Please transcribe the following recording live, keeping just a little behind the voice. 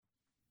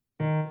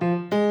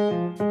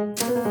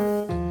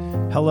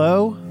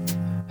Hello?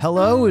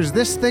 Hello? Is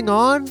this thing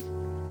on?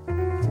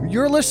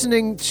 You're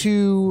listening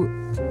to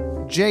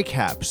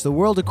JCaps, The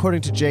World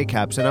According to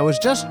JCaps, and I was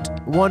just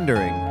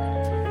wondering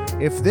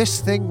if this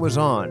thing was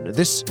on.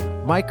 This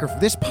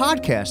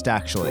podcast,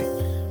 actually.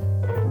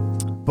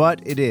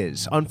 But it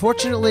is.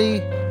 Unfortunately,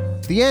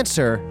 the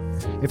answer,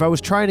 if I was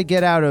trying to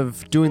get out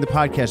of doing the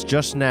podcast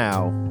just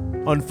now,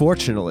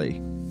 unfortunately,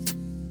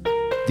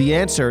 the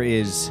answer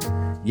is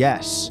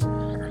yes.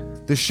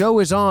 The show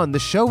is on. The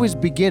show is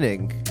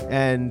beginning.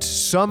 And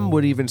some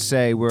would even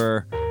say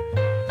we're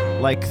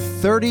like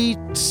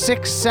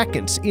 36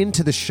 seconds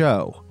into the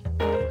show.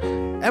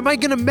 Am I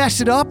going to mess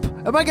it up?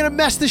 Am I going to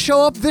mess the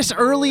show up this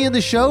early in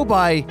the show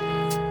by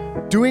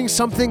doing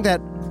something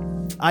that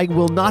I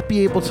will not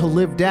be able to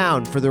live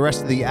down for the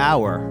rest of the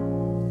hour?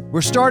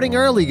 We're starting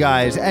early,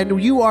 guys,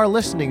 and you are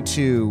listening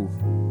to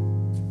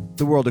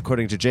The World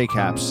According to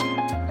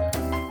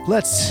JCaps.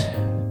 Let's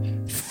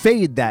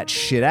fade that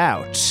shit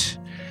out.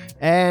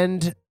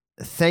 And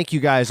thank you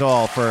guys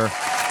all for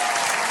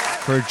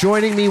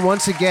joining me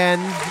once again.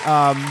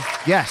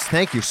 Yes,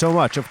 thank you so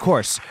much, of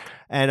course.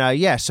 And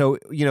so,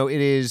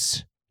 it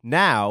is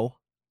now,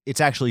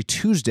 it's actually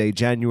Tuesday,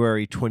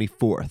 January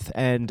 24th.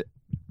 And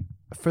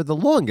for the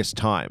longest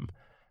time,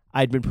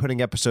 I'd been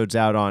putting episodes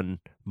out on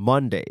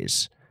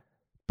Mondays.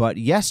 But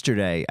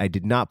yesterday, I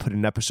did not put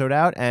an episode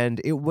out, and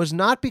it was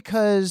not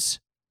because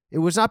I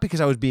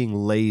was being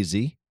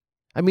lazy.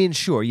 I mean,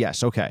 sure,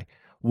 yes, okay.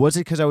 Was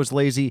it because I was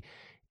lazy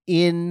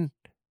in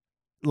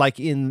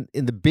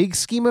the big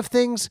scheme of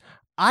things?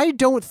 I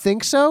don't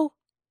think so.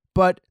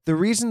 But the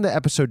reason the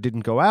episode didn't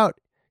go out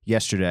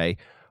yesterday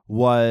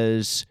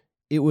was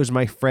it was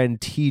my friend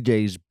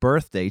TJ's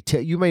birthday.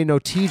 You may know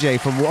TJ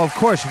from, of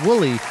course,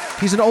 Wooly.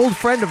 He's an old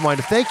friend of mine.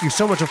 Thank you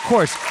so much, of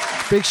course.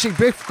 Big,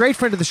 great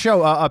friend of the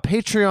show, a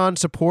Patreon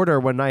supporter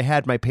when I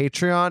had my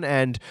Patreon,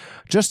 and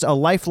just a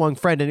lifelong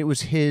friend. And it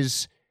was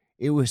his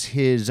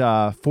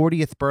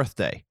 40th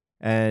birthday.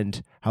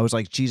 And I was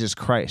like, Jesus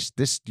Christ,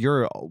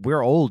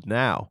 we're old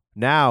now.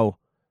 Now,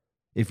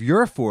 if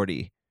you're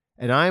 40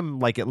 and I'm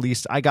like, at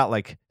least I got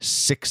like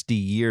 60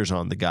 years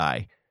on the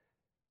guy,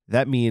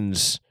 that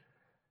means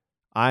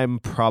I'm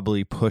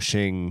probably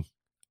pushing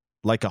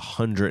like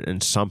 100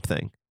 and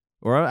something.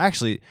 Or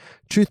actually,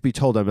 truth be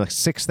told, I'm like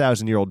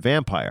 6,000-year-old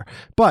vampire.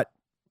 But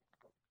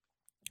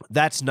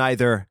that's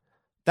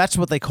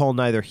what they call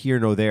neither here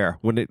nor there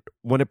when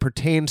it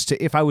pertains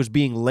to if I was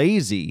being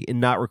lazy in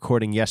not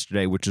recording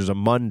yesterday, which is a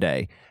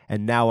Monday,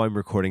 and now I'm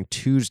recording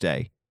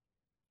Tuesday,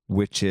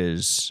 which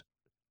is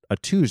a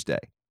Tuesday,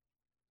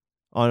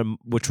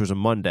 which was a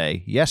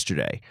Monday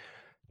yesterday.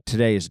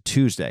 Today is a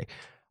Tuesday.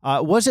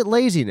 Was it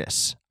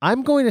laziness?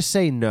 I'm going to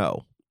say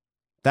no.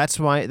 That's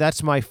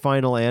my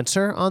final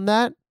answer on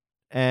that,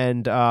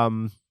 and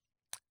I'm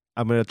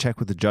going to check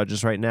with the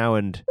judges right now,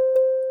 and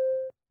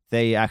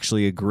they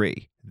actually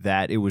agree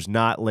that it was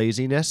not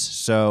laziness.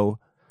 So,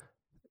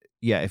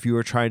 yeah, if you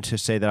were trying to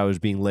say that I was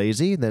being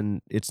lazy,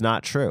 then it's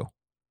not true.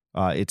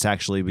 It's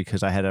actually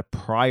because I had a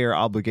prior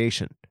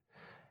obligation,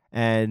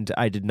 and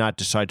I did not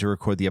decide to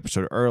record the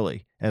episode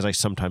early, as I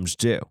sometimes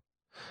do.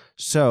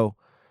 So,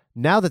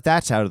 now that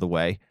that's out of the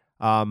way,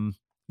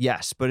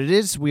 yes, but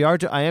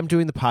I am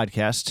doing the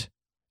podcast,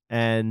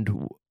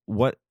 and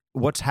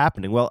what's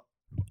happening? Well,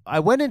 I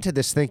went into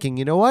this thinking,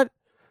 you know what?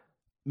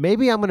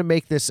 Maybe I'm going to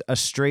make this a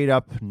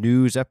straight-up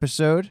news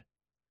episode.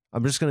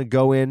 I'm just going to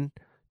go in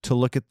to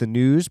look at the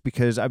news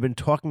because I've been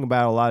talking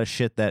about a lot of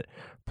shit that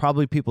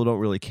probably people don't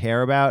really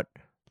care about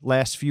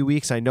last few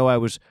weeks. I know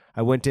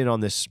I went in on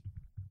this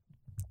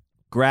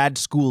grad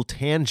school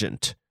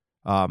tangent,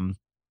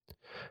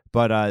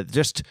 but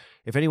just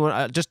if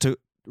anyone, just to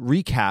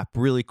recap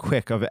really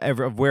quick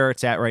of where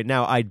it's at right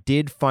now, I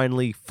did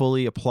finally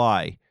fully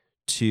apply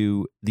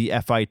to the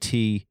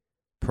FIT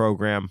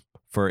program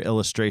for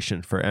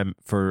illustration for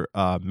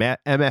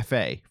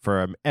MFA,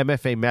 for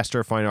MFA Master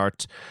of Fine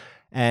Arts,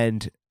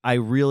 and I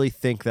really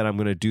think that I'm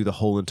going to do the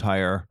whole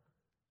entire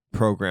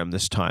program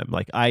this time.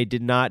 Like, I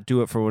did not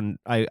do it for when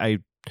I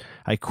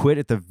quit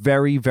at the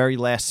very, very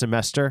last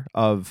semester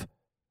of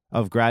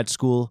grad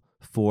school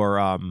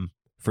for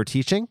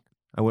teaching.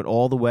 I went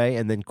all the way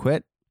and then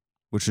quit,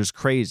 which was a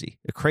crazy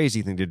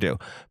thing to do.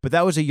 But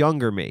that was a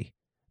younger me.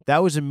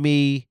 That was a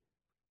me,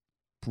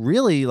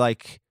 really,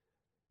 like,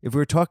 if we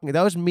were talking,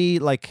 that was me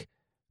like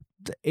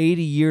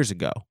 80 years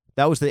ago.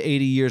 That was the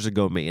 80 years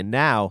ago me. And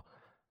now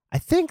I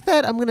think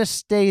that I'm going to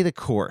stay the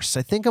course.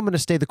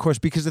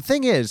 Because the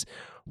thing is,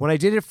 when I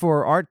did it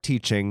for art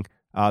teaching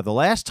the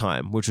last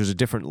time, which was a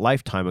different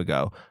lifetime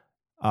ago,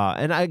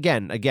 and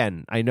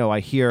again, I know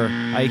I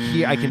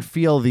can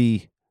feel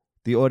the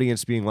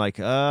audience being like,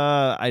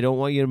 I don't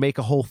want you to make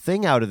a whole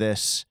thing out of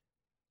this.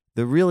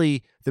 The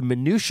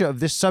minutia of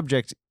this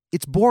subject,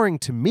 it's boring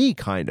to me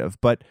kind of,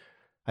 but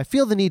I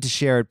feel the need to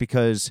share it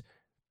because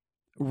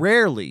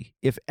rarely,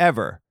 if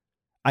ever,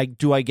 I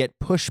get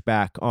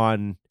pushback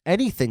on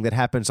anything that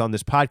happens on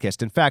this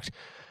podcast. In fact,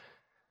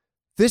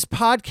 this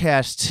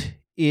podcast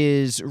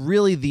is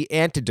really the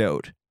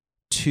antidote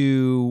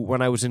to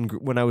when I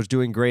was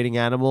doing grading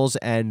animals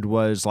and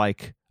was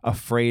like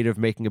afraid of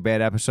making a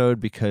bad episode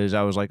because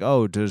I was like,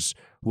 oh,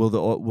 will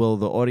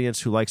the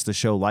audience who likes the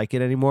show like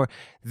it anymore?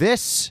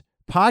 This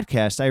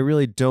podcast, I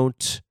really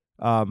don't.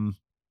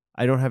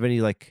 I don't have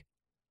any like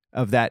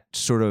of that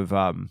sort of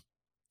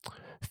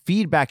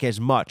feedback as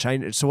much.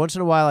 So once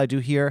in a while I do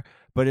hear,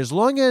 but as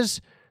long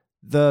as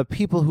the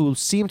people who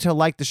seem to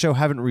like the show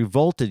haven't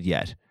revolted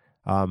yet,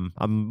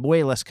 I'm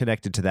way less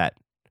connected to that.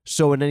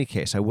 So in any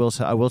case, I will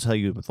tell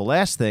you the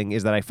last thing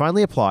is that I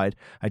finally applied.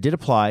 I did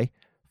apply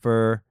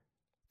for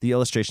the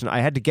illustration.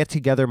 I had to get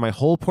together my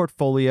whole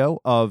portfolio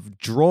of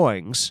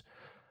drawings,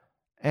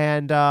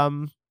 and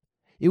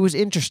it was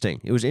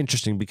interesting. It was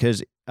interesting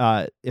because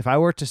if I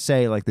were to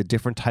say like the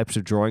different types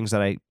of drawings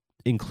that I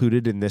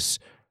included in this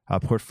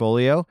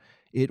portfolio,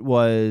 it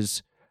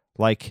was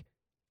like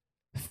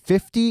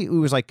 50. It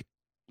was like,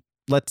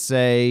 let's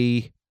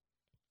say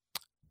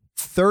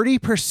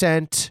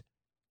 30%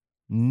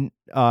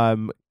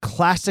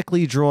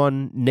 classically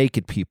drawn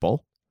naked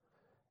people,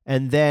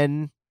 and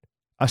then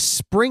a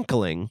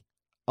sprinkling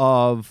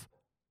of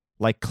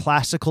like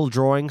classical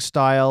drawing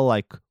style,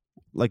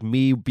 like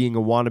me being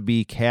a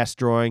wannabe cast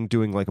drawing,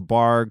 doing like a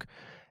barg,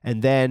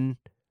 and then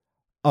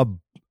a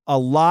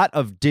lot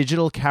of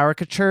digital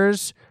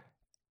caricatures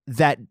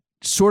that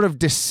sort of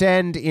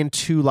descend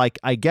into like,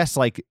 I guess,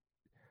 like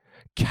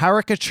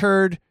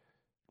caricatured,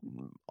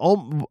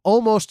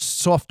 almost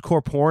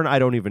softcore porn. I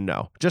don't even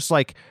know. Just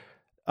like,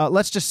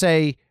 let's just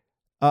say,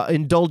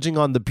 indulging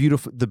on the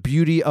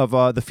beauty of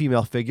the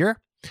female figure,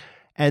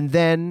 and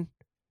then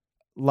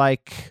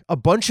like a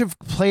bunch of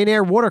plein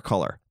air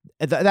watercolor.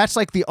 That's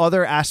like the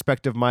other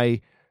aspect of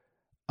my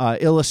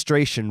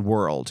illustration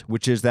world,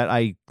 which is that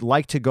I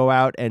like to go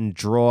out and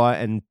draw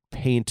and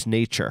paint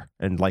nature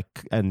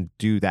and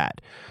do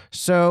that.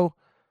 So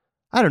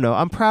I don't know.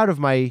 I'm proud of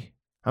my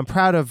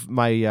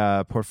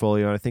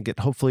portfolio, and I think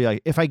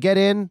hopefully if I get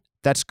in,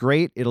 that's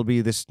great. It'll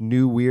be this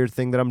new weird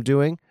thing that I'm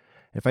doing.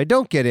 If I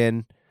don't get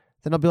in,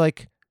 then I'll be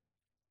like,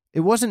 it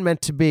wasn't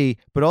meant to be.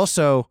 But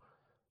also,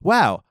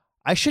 wow,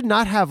 I should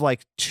not have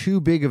like too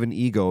big of an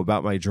ego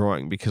about my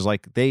drawing, because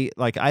like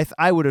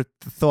I would have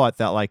thought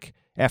that like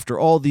after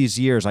all these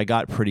years I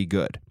got pretty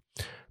good,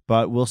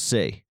 but we'll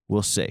see.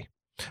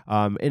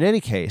 In any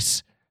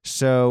case,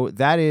 so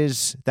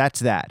that's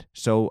that.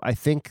 So I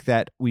think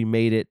that we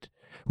made it.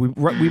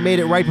 We made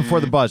it right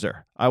before the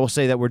buzzer. I will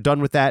say that we're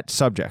done with that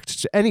subject.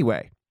 So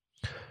anyway,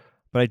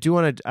 but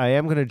I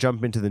am going to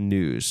jump into the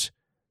news,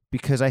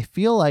 because I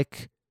feel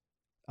like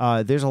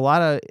there's a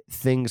lot of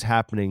things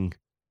happening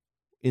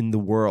in the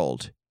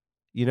world.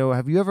 You know,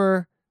 have you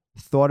ever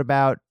thought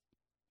about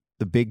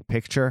the big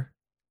picture?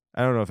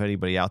 I don't know if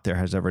anybody out there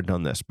has ever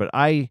done this, but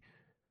I'm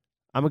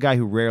a guy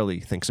who rarely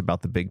thinks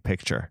about the big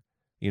picture.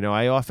 You know,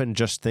 I often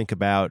just think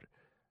about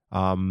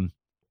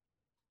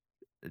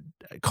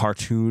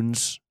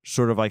cartoons,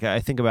 sort of like I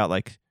think about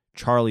like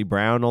Charlie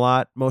Brown a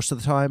lot most of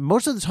the time.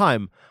 Most of the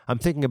time, I'm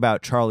thinking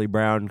about Charlie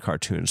Brown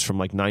cartoons from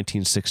like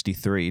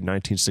 1963,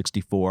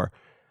 1964.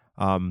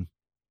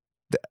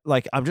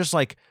 Like, I'm just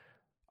like,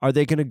 are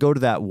they going to go to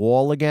that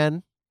wall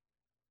again?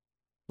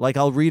 Like,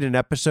 I'll read an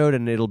episode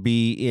and it'll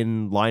be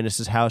in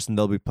Linus's house and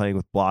they'll be playing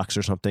with blocks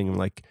or something. And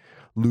like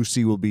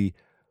Lucy will be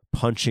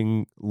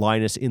punching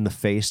Linus in the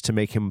face to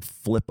make him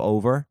flip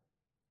over.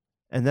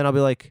 And then I'll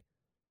be like,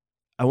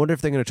 I wonder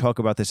if they're going to talk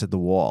about this at the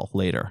wall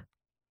later.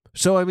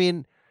 So, I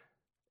mean,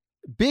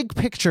 big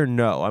picture,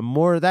 no. I'm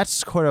more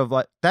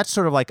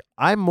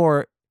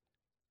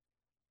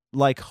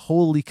like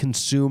wholly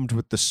consumed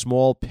with the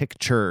small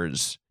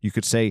pictures. You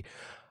could say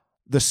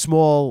the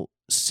small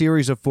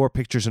series of 4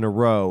 pictures in a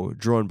row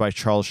drawn by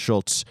Charles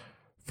Schulz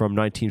from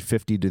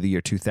 1950 to the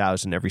year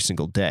 2000 every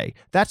single day.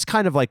 That's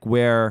kind of like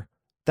what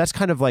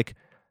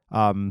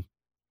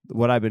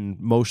I've been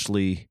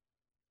mostly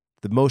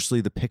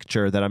the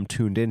picture that I'm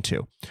tuned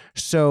into.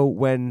 So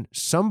when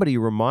somebody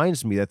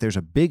reminds me that there's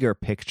a bigger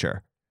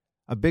picture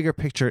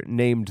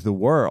named the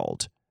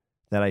world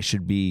that I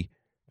should be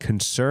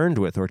concerned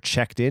with or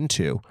checked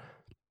into,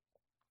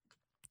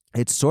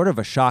 it's sort of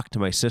a shock to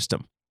my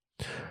system.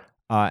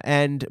 But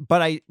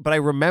I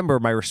remember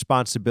my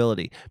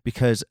responsibility,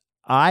 because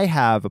I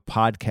have a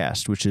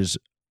podcast which is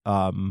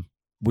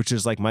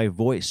like my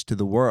voice to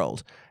the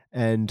world,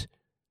 and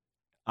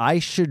I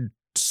should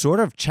sort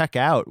of check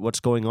out what's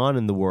going on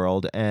in the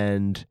world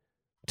and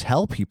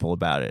tell people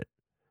about it.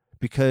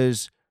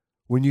 Because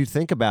when you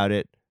think about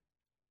it,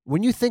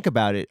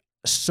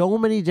 there's so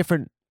many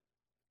different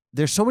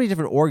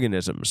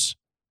organisms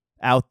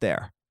out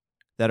there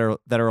that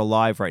are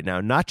alive right now,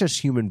 not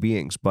just human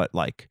beings, but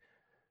like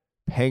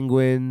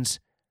penguins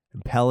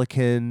and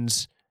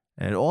pelicans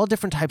and all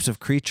different types of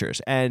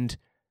creatures. And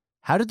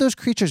how did those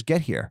creatures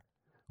get here?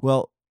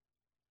 Well,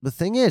 the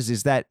thing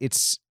is that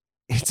it's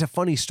a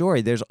funny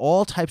story. There's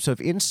all types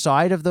of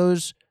inside of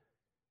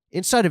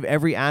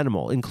every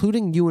animal,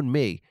 including you and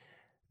me,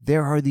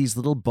 there are these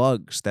little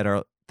bugs that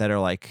are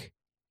like,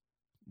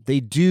 they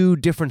do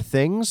different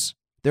things.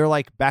 They're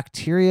like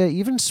bacteria,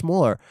 even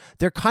smaller.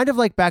 They're kind of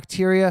like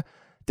bacteria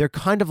they're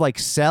kind of like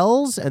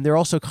cells, and they're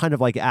also kind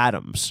of like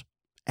atoms.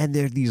 And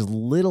they're these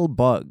little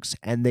bugs,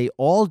 and they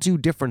all do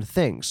different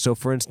things. So,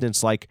 for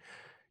instance, like,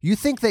 you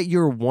think that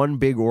you're one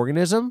big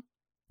organism,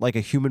 like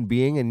a human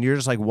being, and you're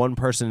just like one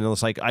person, and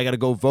it's like, I got to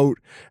go vote,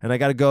 and I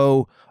got to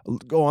go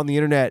on the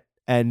internet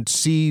and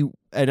see,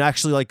 and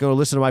actually like go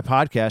listen to my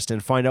podcast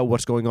and find out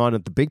what's going on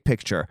at the big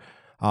picture.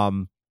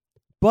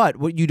 But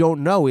what you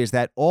don't know is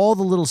that all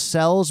the little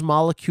cells,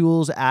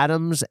 molecules,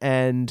 atoms,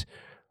 and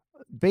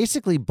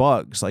basically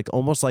bugs, like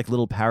almost like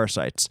little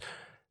parasites,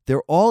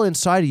 they're all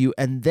inside of you,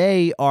 and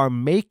they're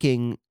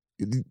making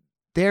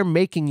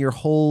your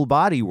whole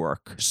body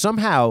work.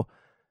 Somehow,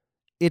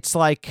 it's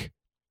like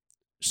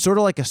sort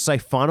of like a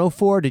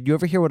siphonophore. Did you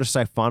ever hear what a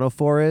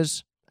siphonophore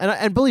is?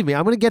 And believe me,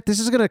 this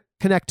is going to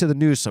connect to the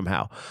news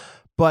somehow.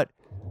 But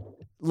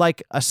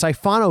like a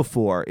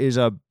siphonophore is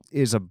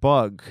a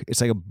bug. It's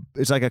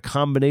like a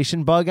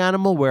combination bug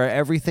animal where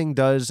everything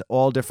does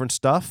all different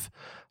stuff.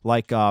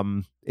 Like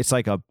it's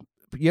like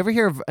you ever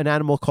hear of an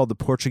animal called the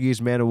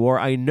Portuguese man of war?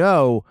 I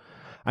know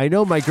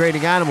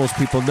migrating animals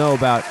people know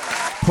about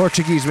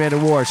Portuguese man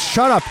of war.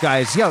 Shut up,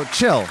 guys. Yo,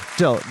 chill.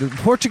 The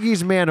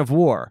Portuguese man of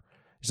war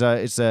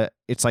it's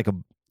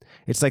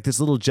like this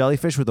little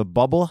jellyfish with a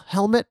bubble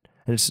helmet,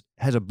 and it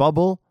has a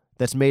bubble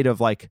that's made of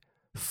like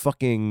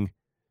fucking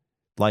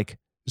like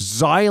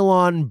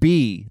Xylon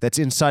B that's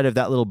inside of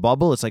that little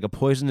bubble. It's like a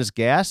poisonous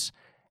gas,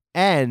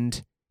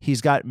 and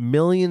he's got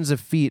millions of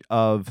feet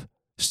of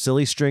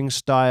silly string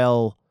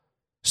style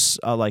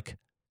like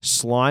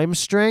slime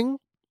string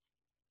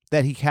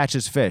that he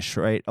catches fish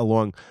right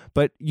along.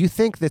 But you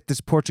think that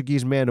this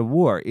Portuguese man of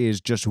war is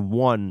just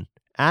one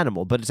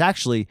animal, but it's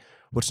actually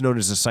what's known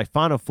as a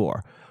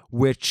siphonophore,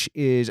 which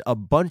is a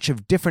bunch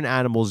of different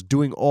animals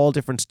doing all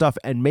different stuff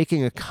and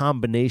making a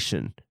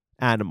combination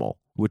animal,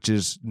 which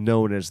is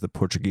known as the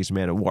Portuguese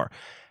man of war.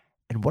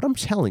 And what I'm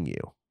telling you,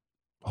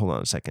 hold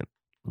on a second.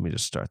 Let me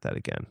just start that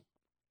again.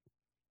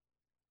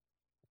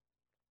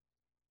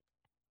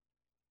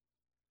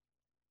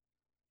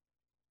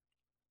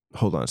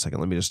 Hold on a second.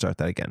 Let me just start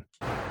that again.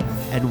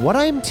 And what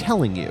I'm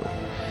telling you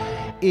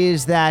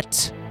is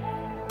that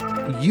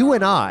you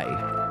and I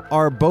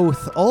are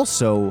both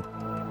also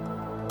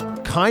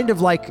kind of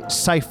like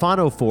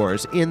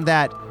siphonophores in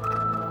that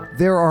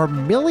there are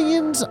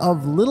millions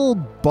of little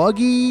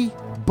buggy-wuggy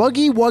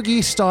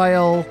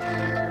style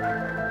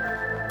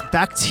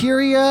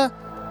bacteria,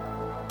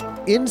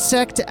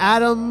 insect,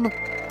 atom,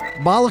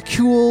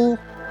 molecule,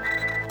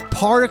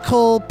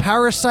 particle,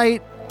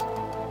 parasite,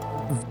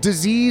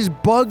 disease,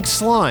 bug,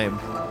 slime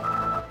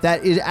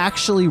that is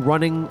actually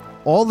running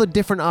all the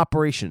different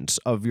operations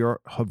of your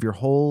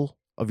whole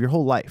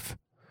life.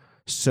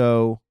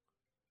 So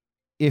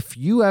if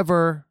you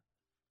ever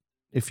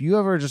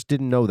just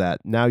didn't know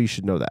that, now you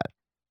should know that.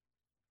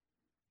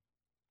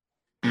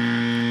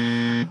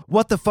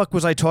 What the fuck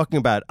was I talking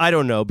about? I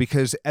don't know,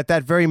 because at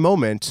that very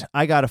moment,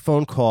 I got a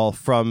phone call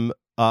from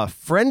a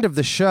friend of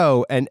the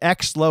show and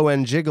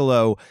ex-low-end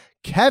gigolo,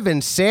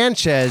 Kevin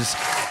Sanchez.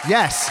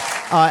 Yes.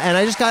 And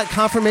I just got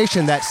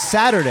confirmation that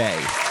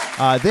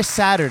this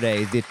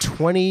Saturday, the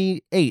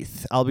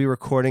 28th, I'll be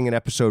recording an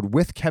episode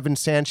with Kevin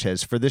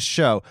Sanchez for this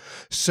show.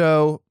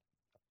 So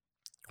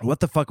what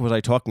the fuck was I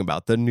talking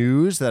about? The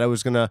news that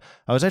was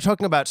I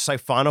talking about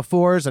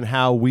siphonophores and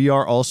how we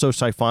are also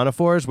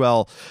siphonophores?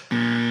 Well,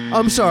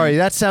 I'm sorry,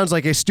 that sounds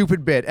like a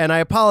stupid bit, and I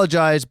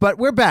apologize, but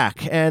we're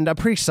back, and I'm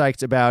pretty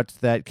psyched about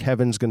that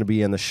Kevin's going to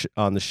be on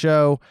the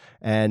show,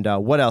 and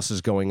what else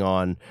is going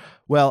on?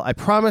 Well, I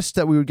promised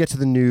that we would get to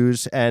the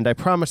news, and I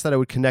promised that I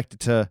would connect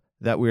it to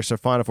that we're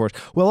siphonophores.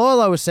 Well,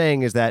 all I was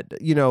saying is that,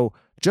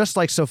 just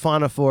like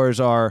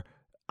siphonophores are,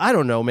 I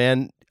don't know,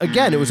 man.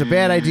 Again, it was a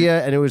bad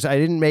idea, and I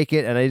didn't make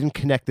it, and I didn't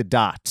connect the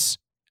dots,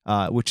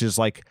 which is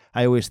like,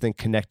 I always think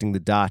connecting the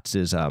dots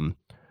is,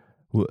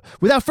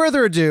 without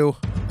further ado,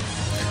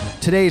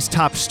 today's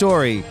top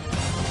story,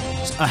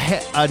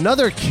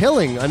 another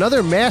killing,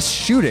 another mass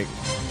shooting.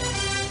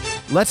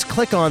 Let's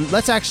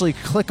actually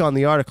click on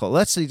the article.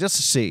 Let's see, just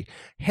to see.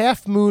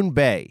 Half Moon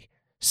Bay,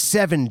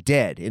 7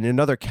 dead in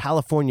another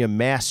California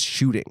mass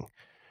shooting.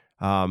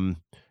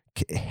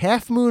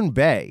 Half Moon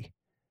Bay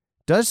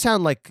does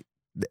sound like,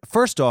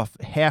 first off,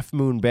 Half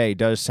Moon Bay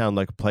does sound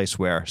like a place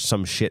where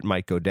some shit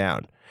might go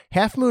down.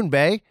 Half Moon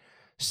Bay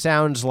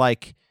sounds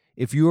like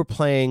if you were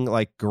playing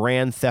like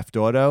Grand Theft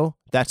Auto,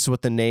 that's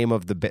what the name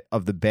of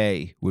the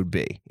bay would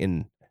be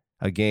in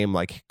a game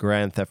like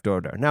Grand Theft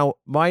Auto. Now,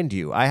 mind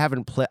you, I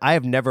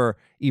have never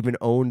even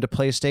owned a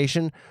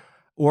PlayStation,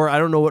 or I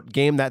don't know what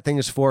game that thing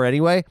is for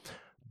anyway,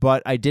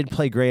 but I did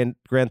play Grand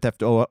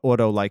Theft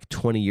Auto like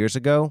 20 years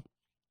ago.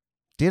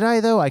 Did I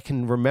though? I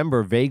can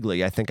remember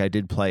vaguely. I think I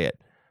did play it.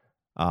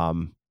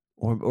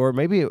 Or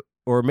maybe it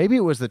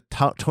was the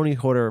Tony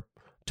Hodder.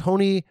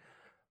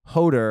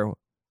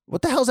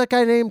 What the hell's that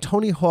guy named?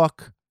 Tony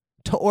Hawk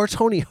or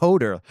Tony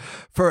Hodder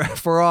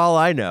for all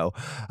I know,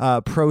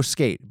 pro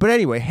skate. But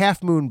anyway,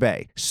 Half Moon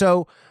Bay.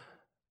 So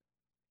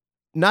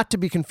not to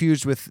be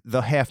confused with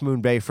the Half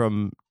Moon Bay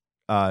from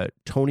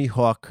Tony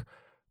Hawk,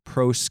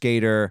 pro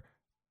skater,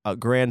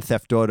 Grand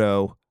Theft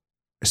Auto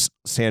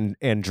San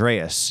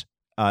Andreas,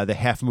 the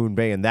Half Moon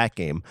Bay in that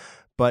game.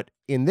 But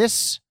in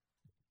this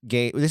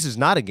game, this is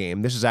not a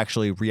game. This is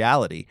actually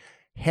reality.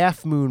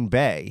 Half Moon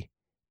Bay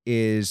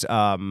is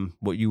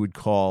what you would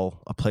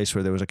call a place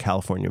where there was a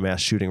California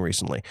mass shooting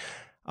recently.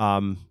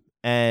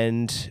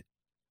 And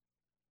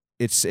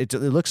it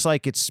looks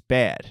like it's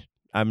bad.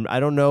 I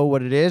don't know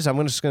what it is.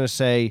 I'm just going to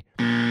say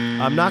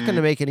I'm not going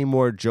to make any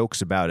more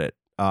jokes about it.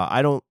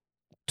 I don't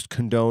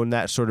condone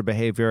that sort of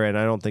behavior, and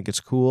I don't think it's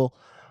cool.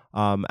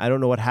 I don't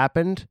know what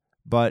happened,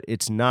 but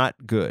it's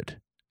not good.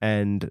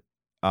 And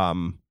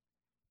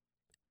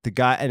the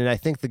guy, and I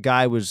think the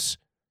guy was.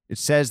 It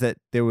says that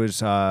there was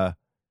the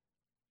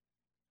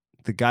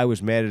guy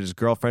was mad at his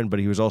girlfriend, but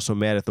he was also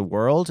mad at the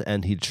world,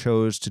 and he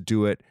chose to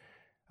do it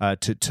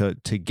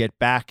to get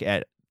back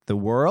at the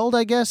world,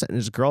 I guess, and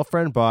his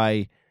girlfriend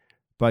by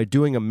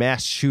doing a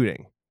mass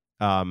shooting,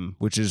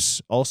 which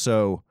is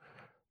also.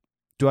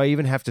 Do I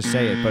even have to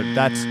say it?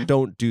 But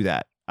don't do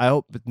that. I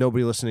hope that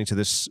nobody listening to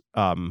this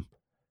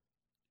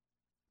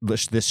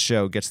this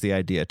show gets the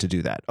idea to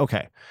do that.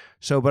 Okay.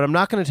 So, but I'm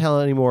not going to tell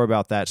any more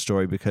about that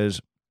story because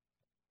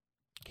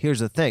here's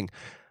the thing.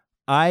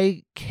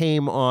 I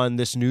came on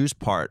this news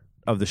part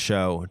of the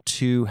show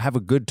to have a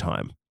good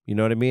time. You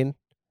know what I mean?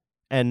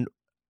 And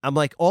I'm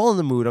like all in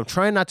the mood. I'm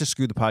trying not to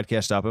screw the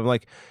podcast up. I'm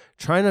like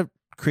trying to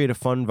create a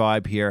fun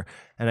vibe here.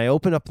 And I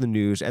open up the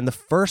news and the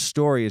first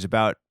story is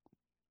about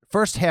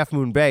first Half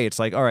Moon Bay. It's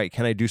like, all right,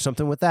 can I do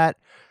something with that?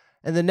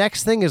 And the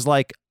next thing is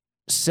like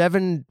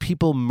 7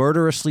 people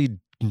murderously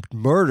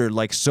murdered,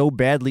 like so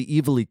badly,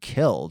 evilly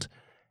killed.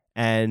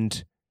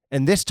 And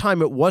this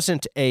time it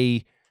wasn't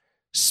a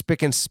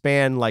spick and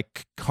span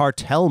like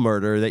cartel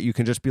murder that you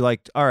can just be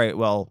like, all right,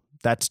 well,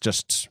 that's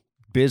just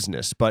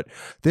business. But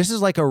this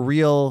is like a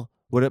real,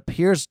 what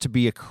appears to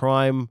be a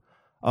crime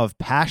of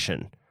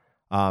passion,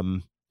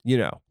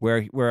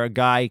 where a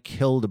guy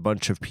killed a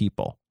bunch of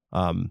people.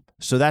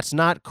 So that's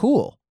not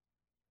cool.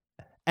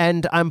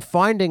 And I'm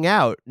finding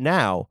out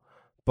now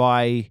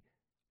by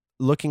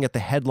looking at the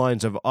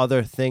headlines of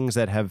other things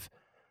that have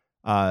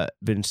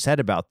been said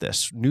about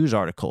this. News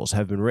articles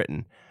have been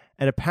written.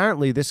 And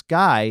apparently this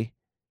guy,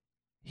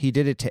 he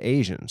did it to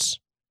Asians.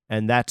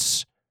 And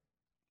that's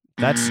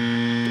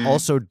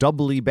also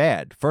doubly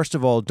bad. First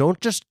of all,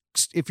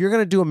 if you're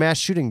going to do a mass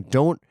shooting,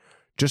 don't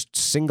just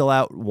single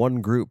out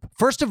one group.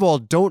 First of all,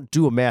 don't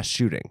do a mass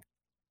shooting.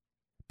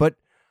 But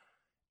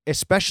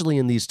especially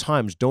in these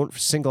times, don't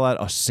single out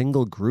a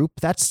single group.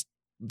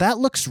 That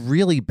looks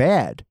really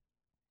bad.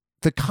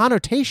 The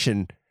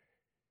connotation,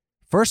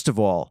 first of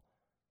all,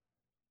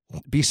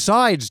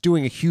 besides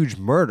doing a huge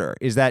murder,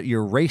 is that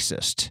you're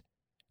racist.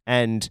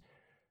 And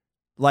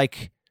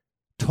like,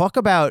 talk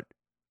about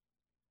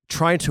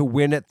trying to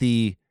win at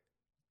the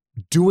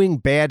doing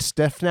bad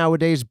stuff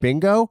nowadays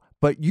bingo,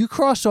 but you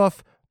cross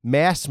off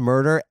mass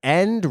murder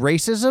and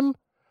racism.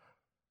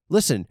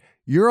 Listen,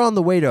 you're on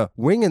the way to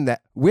winning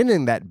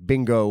that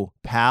bingo,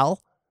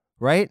 pal,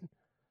 right?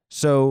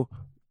 So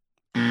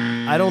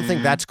I don't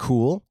think that's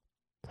cool.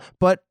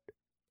 But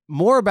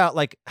more about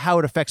like how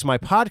it affects my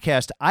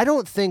podcast, I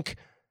don't think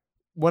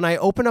when I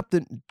open up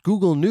the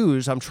Google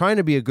News, I'm trying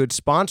to be a good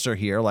sponsor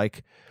here,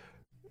 like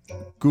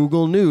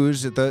Google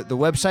News, the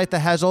website that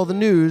has all the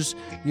news,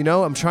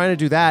 I'm trying to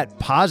do that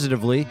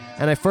positively.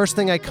 And the first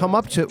thing I come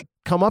up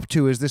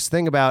to is this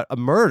thing about a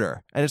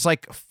murder. And it's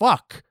like,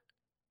 fuck.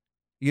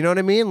 You know what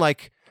I mean?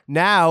 Like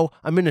now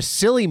I'm in a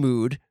silly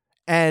mood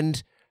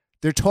and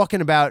they're talking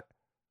about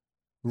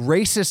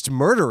racist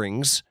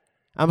murderings.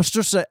 I'm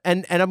supposed to,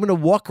 and I'm going to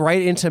walk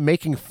right into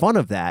making fun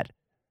of that.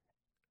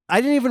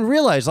 I didn't even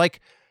realize,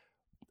 like,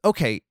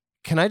 okay,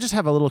 can I just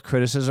have a little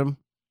criticism?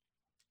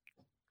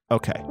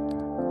 Okay.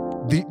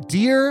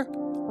 Dear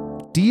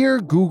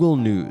Google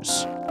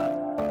News,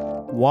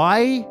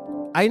 why?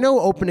 I know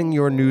opening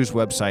your news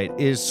website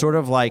is sort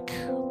of like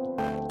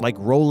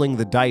rolling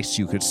the dice,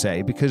 you could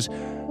say, because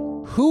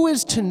who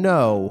is to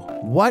know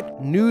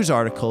what news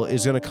article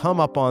is going to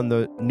come up on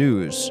the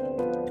news?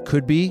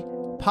 Could be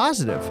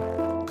positive,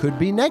 could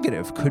be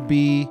negative, could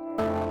be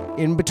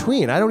in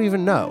between. I don't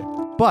even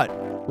know. But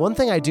one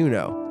thing I do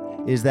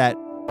know is that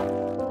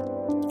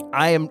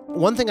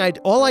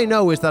all I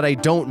know is that I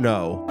don't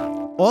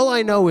know. All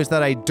I know is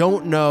that I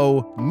don't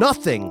know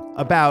nothing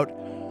about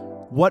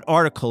what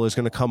article is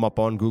going to come up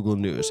on Google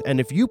News. And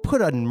if you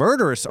put a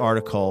murderous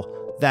article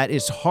that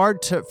is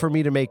hard for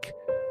me to make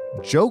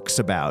jokes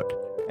about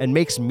and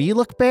makes me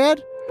look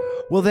bad,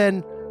 well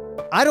then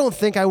I don't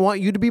think I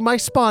want you to be my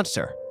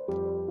sponsor.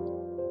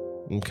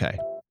 Okay.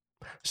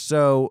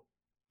 So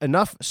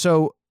enough.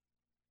 So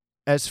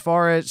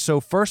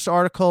first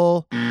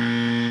article,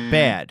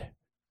 bad.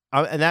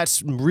 And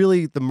that's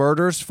really the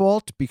murder's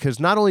fault, because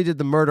not only did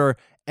the murder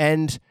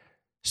end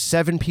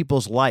 7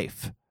 people's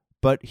life,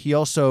 but he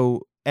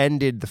also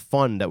ended the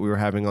fun that we were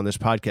having on this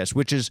podcast,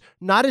 which is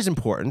not as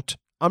important.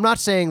 I'm not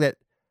saying that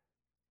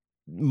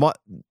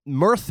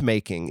mirth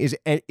making is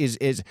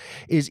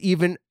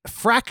even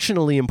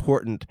fractionally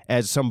important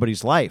as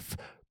somebody's life,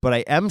 but I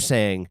am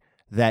saying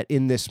that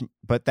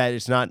that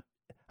is not,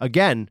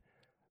 again,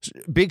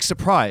 big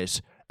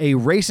surprise. a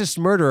racist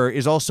murderer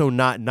is also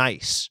not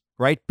nice,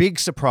 right? Big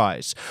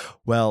surprise.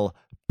 Well,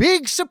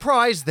 big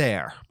surprise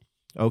there.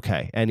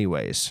 Okay,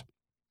 anyways.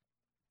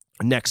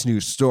 Next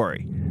news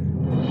story.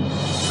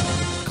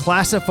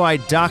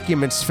 Classified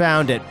documents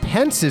found at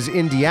Pence's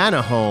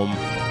Indiana home.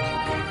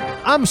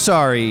 I'm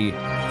sorry.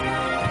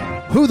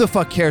 Who the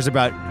fuck cares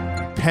about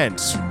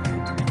Pence?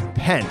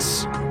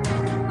 Pence.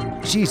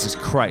 Jesus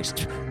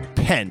Christ.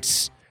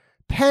 Pence.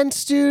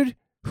 Pence, dude.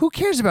 Who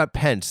cares about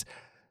Pence?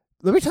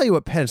 Let me tell you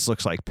what Pence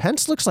looks like.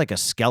 Pence looks like a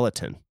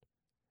skeleton.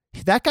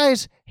 That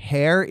guy's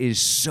hair is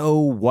so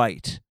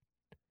white.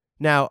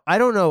 Now, I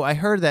don't know. I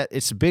heard that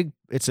it's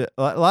a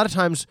lot of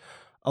times,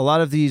 a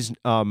lot of these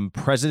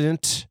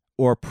president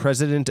or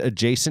president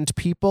adjacent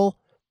people,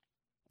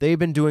 they've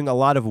been doing a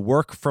lot of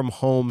work from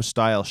home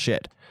style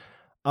shit,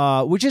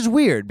 which is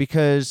weird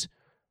because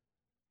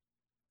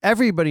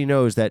everybody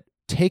knows that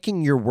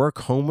taking your work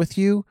home with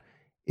you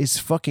is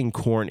fucking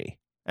corny.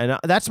 And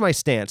that's my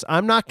stance.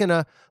 I'm not going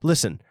to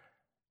listen.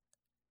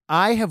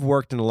 I have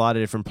worked in a lot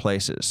of different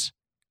places,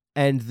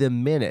 and the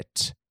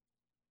minute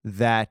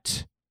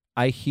that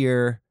I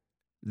hear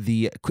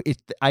that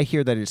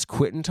it's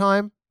quitting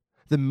time,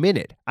 the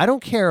minute, I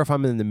don't care if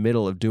I'm in the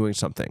middle of doing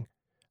something,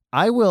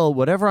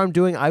 whatever I'm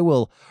doing, I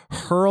will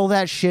hurl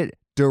that shit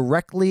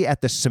directly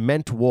at the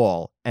cement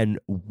wall and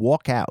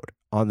walk out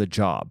on the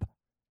job.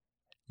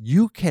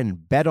 You can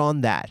bet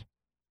on that.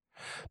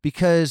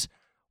 Because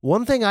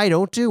one thing I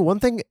don't do,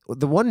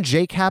 the one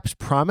JCap's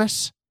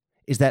promise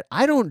is that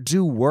I don't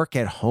do work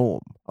at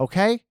home,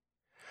 okay?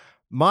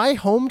 My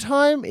home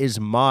time is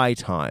my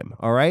time,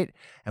 all right?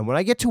 And when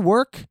I get to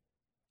work,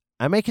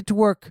 I make it to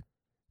work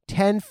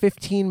 10,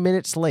 15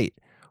 minutes late,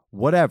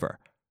 whatever.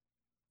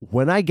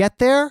 When I get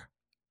there,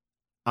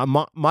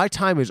 my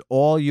time is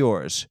all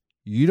yours.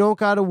 You don't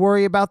got to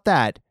worry about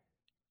that.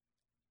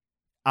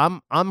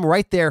 I'm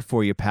right there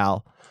for you,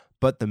 pal.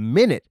 But the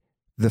minute,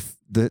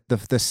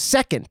 the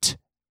second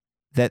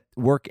that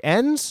work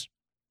ends,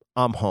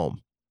 I'm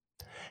home.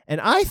 And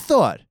I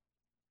thought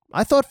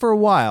for a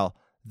while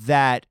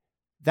that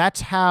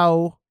that's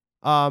how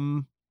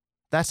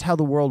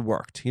the world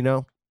worked, you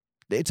know?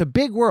 It's a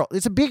big world.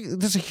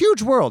 There's a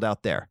huge world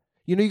out there.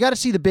 You know, you got to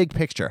see the big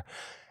picture.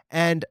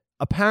 And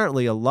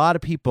apparently a lot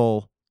of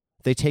people,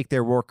 they take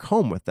their work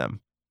home with them.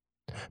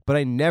 But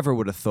I never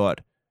would have thought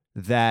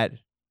that.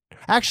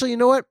 Actually, you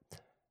know what?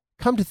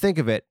 Come to think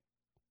of it,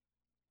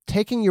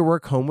 taking your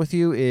work home with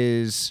you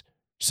is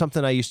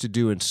something I used to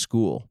do in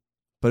school,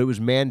 but it was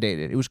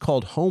mandated. It was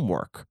called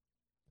homework.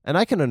 And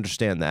I can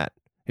understand that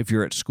if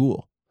you're at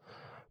school.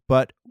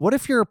 But what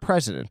if you're a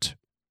president?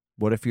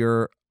 What if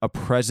you're a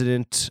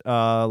president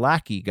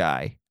lackey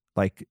guy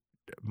like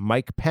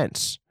Mike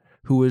Pence,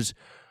 who was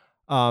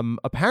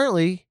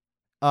apparently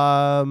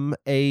from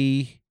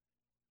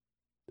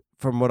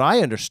what I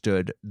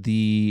understood,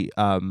 the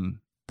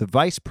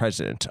vice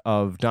president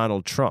of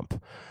Donald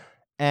Trump.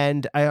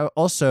 And I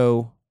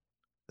also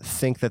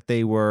think that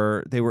they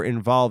were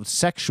involved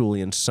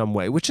sexually in some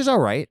way, which is all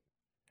right.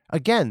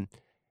 Again,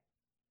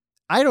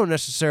 I don't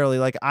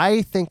necessarily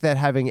I think that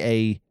having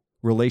a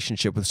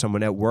relationship with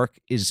someone at work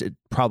is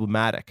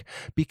problematic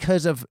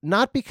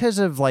not because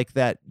of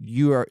that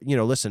you are,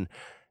 listen,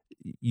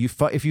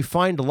 if you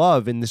find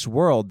love in this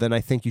world, then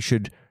I think you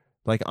should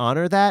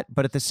honor that.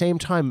 But at the same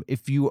time,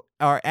 if you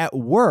are at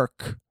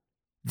work,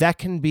 that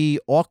can be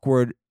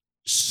awkward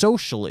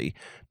socially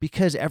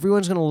because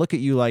everyone's going to look at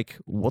you like,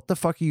 what the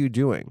fuck are you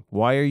doing?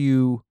 Why are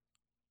you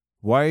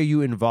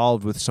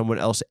involved with someone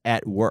else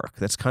at work?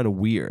 That's kind of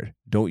weird,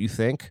 don't you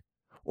think?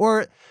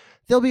 Or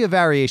there'll be a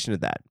variation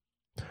of that.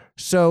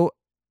 So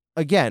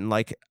again,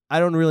 I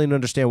don't really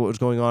understand what was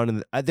going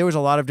on. There was a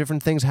lot of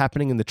different things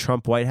happening in the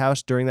Trump White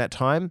House during that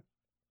time.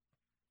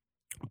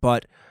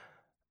 But,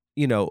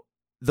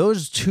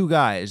 those two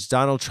guys,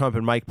 Donald Trump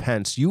and Mike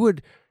Pence, you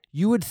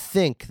would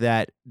think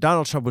that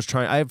Donald Trump was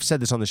trying, I've said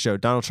this on the show,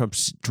 Donald Trump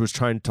was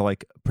trying to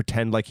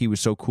pretend like he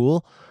was so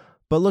cool.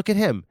 But look at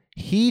him.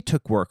 He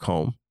took work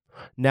home.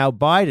 Now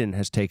Biden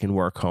has taken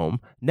work home.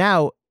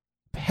 Now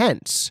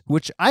Pence,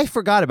 which I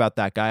forgot about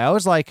that guy. I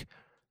was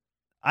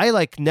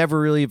I never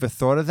really even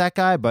thought of that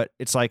guy, but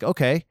it's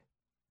okay,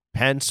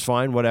 Pence,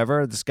 fine,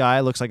 whatever. This guy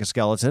looks like a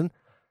skeleton.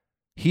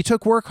 He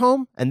took work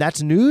home, and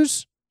that's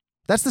news.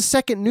 That's the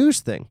second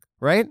news thing,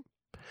 right?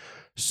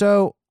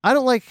 So I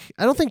don't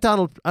think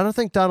Donald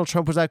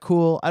Trump was that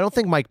cool. I don't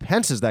think Mike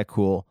Pence is that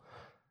cool.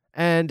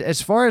 And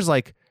as far as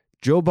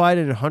Joe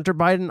Biden and Hunter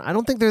Biden, I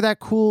don't think they're that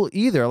cool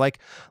either.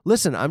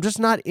 Listen, I'm just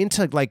not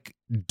into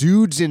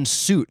dudes in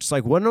suits.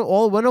 When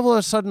all of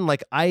a sudden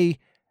I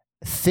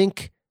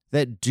think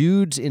that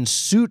dudes in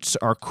suits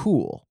are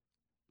cool.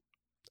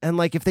 And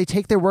if they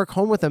take their work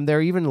home with them,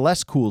 they're even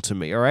less cool to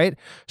me, all right?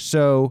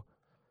 So,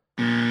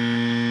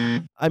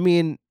 I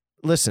mean,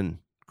 listen,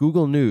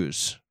 Google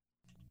News,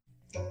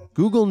 a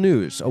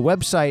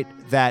website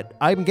that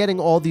I'm getting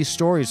all these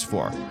stories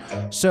for.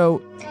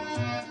 So,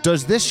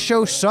 does this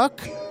show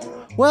suck?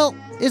 Well,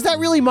 is that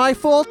really my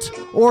fault?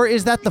 Or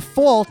is that the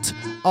fault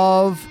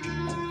of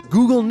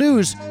Google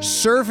News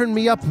serving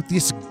me up with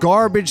these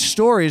garbage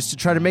stories to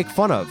try to make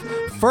fun of.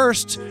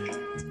 First,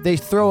 they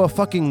throw a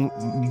fucking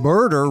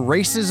murder,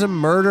 racism,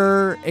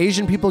 murder,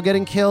 Asian people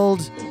getting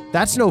killed.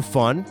 That's no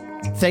fun,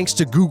 thanks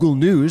to Google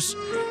News.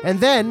 And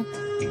then,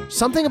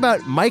 something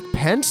about Mike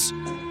Pence?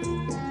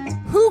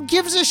 Who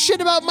gives a shit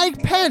about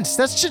Mike Pence?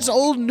 That's shit's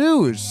old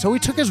news. So he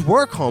took his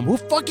work home. Who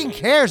fucking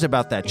cares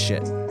about that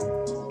shit?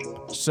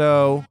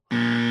 So,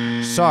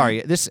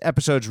 sorry, this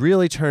episode's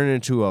really turned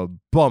into a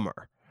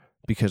bummer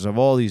because of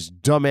all these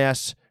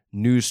dumbass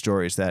news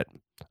stories that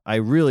I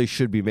really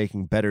should be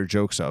making better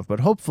jokes of.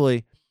 But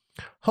hopefully,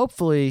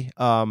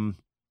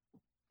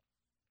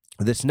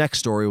 this next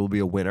story will be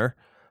a winner.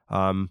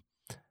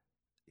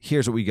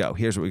 Here's what we go.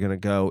 Here's what we're going to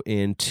go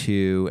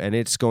into, and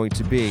it's going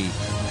to be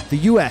the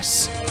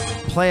U.S.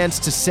 plans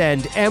to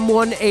send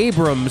M1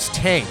 Abrams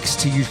tanks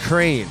to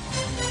Ukraine.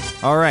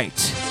 All right.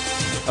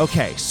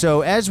 Okay,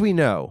 so as we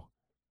know,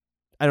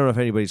 I don't know if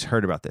anybody's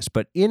heard about this,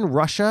 but in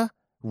Russia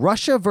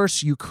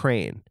versus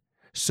Ukraine.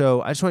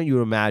 So I just want you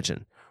to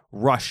imagine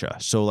Russia.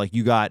 So like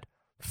you got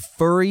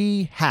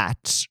furry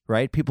hats,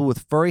 right? People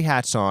with furry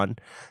hats on.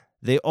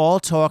 They all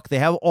talk.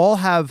 They all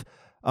have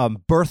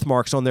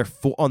birthmarks on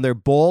their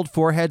bald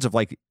foreheads of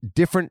like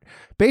different.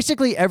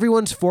 Basically,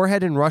 everyone's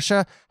forehead in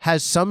Russia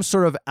has some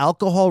sort of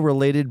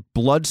alcohol-related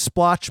blood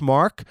splotch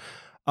mark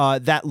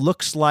that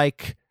looks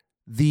like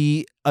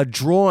a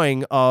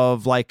drawing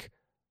of like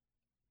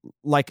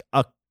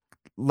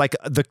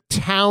the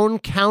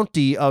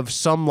county of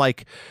some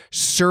like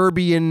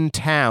Serbian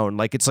town.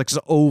 Like it's like this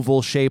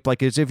oval shape,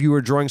 like as if you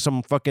were drawing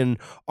some fucking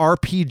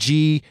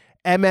RPG,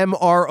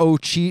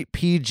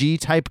 MMORPG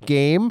type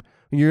game.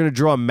 And you're going to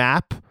draw a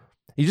map.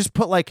 You just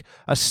put like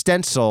a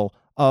stencil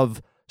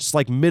of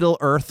like Middle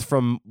Earth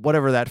from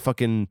whatever that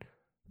fucking,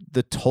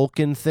 the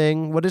Tolkien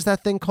thing. What is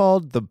that thing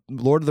called? The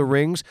Lord of the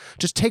Rings.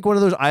 Just take one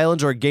of those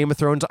islands or a Game of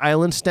Thrones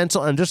island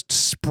stencil and just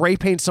spray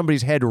paint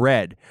somebody's head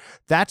red.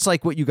 That's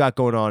like what you got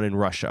going on in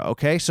Russia.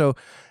 Okay. So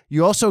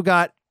you also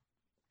got,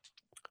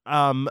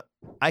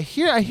 I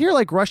hear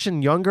like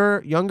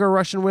younger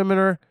Russian women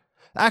are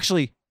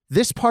actually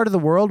this part of the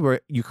world where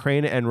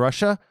Ukraine and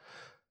Russia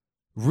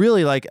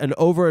really like an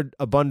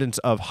overabundance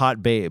of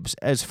hot babes,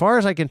 as far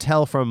as I can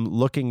tell from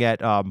looking at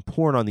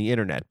porn on the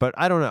internet, but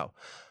I don't know.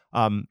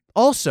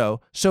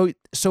 Also, so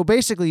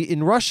basically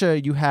in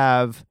Russia you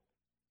have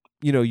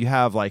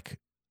like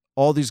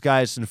all these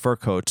guys in fur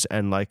coats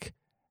and like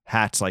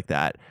hats like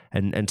that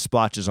and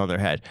splotches on their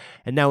head.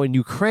 And now in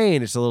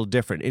Ukraine it's a little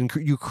different. In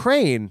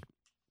Ukraine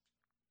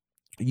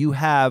you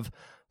have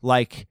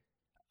like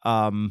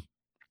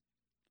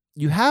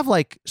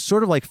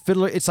sort of like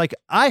fiddler. It's like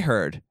I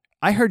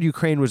heard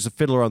Ukraine was a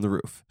Fiddler on the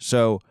Roof.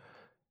 So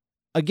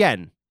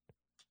again,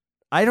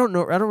 I don't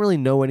really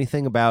know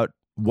anything about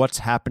what's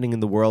happening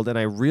in the world. And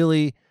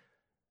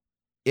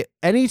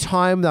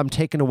anytime that I'm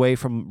taken away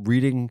from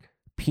reading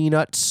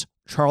Peanuts,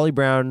 Charlie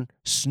Brown,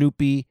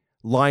 Snoopy,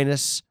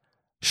 Linus,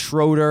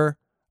 Schroeder,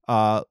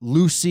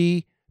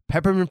 Lucy,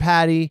 Peppermint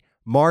Patty,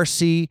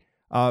 Marcy,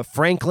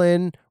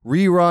 Franklin,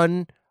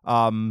 Rerun,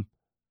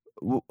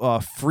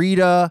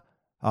 Frida,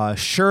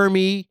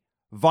 Shermie,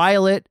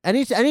 Violet,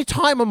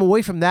 anytime I'm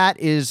away from that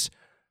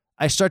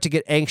I start to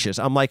get anxious.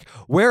 I'm like,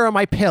 where are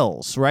my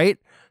pills, right?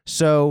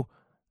 So,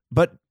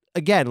 but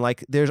again,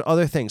 like there's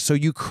other things. So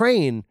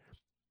Ukraine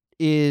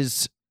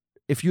is,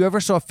 if you ever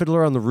saw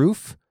Fiddler on the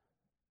Roof,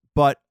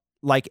 but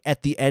like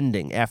at the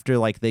ending, after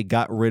like they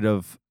got rid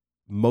of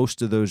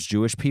most of those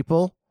Jewish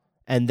people,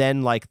 and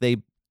then like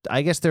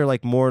I guess they're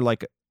like more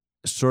like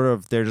sort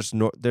of, there's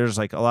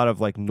like a lot of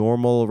like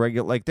normal,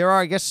 regular, like there are,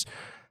 I guess,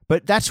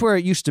 but that's where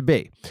it used to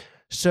be.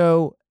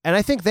 So, and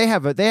I think they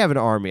have an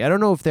army. I don't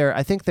know if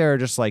I think they're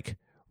just like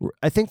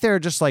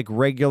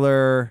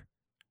regular,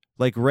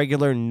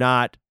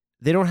 not,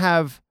 they don't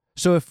have,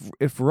 so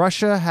if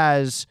Russia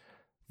has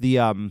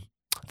the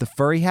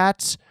furry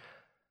hats,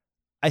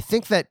 I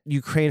think that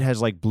Ukraine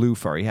has like blue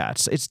furry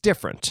hats. It's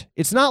different.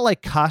 It's not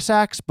like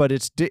Cossacks, but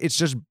it's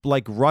just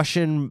like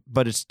Russian,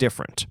 but it's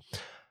different.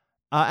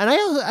 And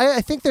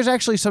I think there's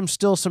actually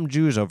still some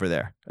Jews over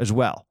there as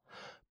well.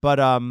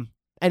 But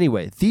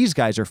anyway, these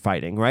guys are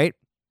fighting, right?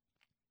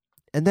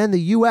 And then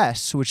the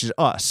U.S., which is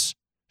us.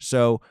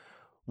 So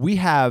we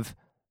have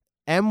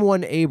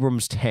M1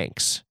 Abrams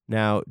tanks.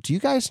 Now, do you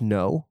guys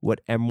know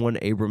what M1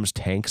 Abrams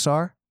tanks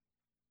are?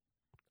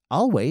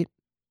 I'll wait.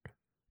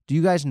 Do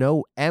you guys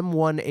know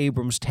M1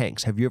 Abrams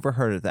tanks? Have you ever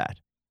heard of that?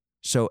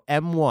 So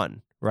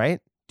M1, right?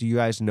 Do you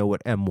guys know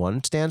what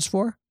M1 stands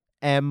for?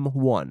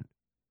 M1.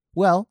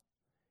 Well,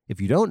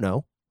 if you don't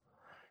know,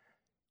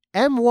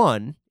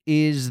 M1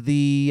 is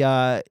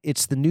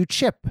it's the new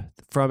chip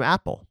from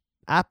Apple.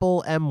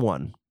 Apple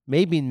M1.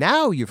 Maybe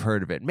now you've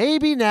heard of it.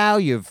 Maybe now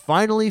you've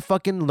finally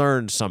fucking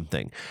learned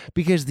something,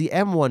 because the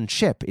M1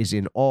 chip is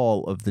in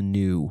all of the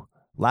new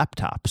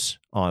laptops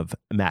of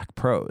Mac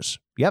Pros.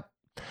 Yep.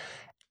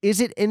 Is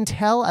it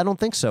Intel? I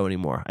don't think so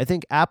anymore. I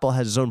think Apple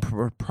has its own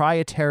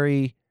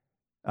proprietary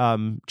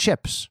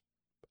chips.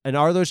 And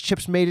are those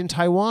chips made in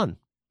Taiwan?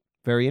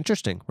 Very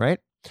interesting, right?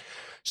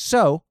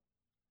 So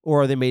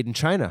Or are they made in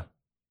China?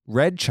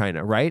 Red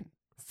China, right?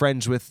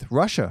 Friends with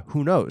Russia.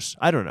 Who knows?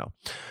 I don't know.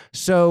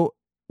 So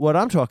what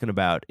I'm talking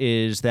about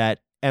is that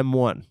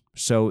M1.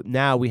 So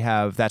now we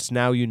have, that's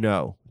now you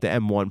know, the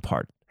M1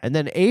 part. And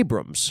then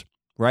Abrams,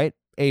 right?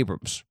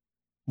 Abrams.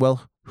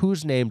 Well,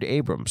 who's named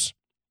Abrams?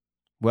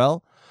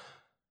 Well,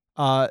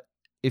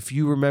 if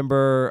you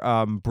remember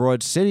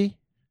Broad City,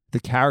 the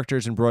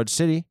characters in Broad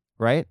City,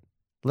 right?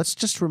 Let's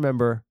just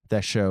remember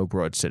that show,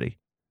 Broad City.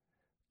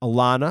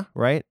 Alana,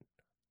 right?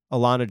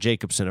 Alana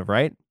Jacobson,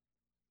 right?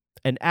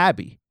 And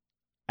Abby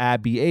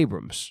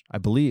Abrams, I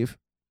believe.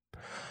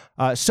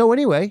 So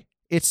anyway,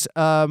 it's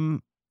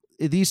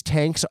these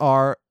tanks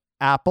are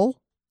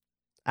Apple,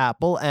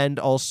 and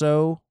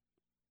also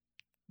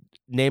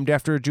named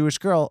after a Jewish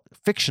girl,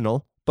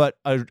 fictional, but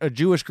a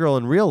Jewish girl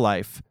in real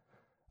life,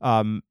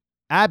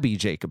 Abby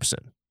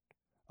Jacobson,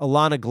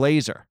 Alana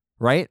Glazer,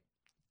 right?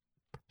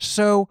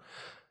 So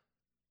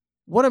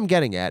what I'm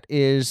getting at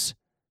is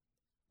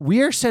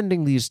we are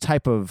sending these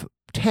type of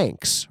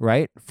tanks,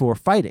 right, for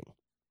fighting.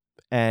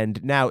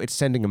 And now it's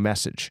sending a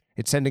message.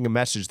 It's sending a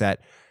message that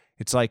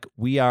it's like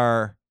we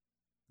are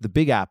the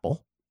Big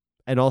Apple,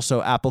 and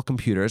also Apple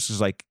computers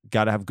is like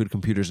got to have good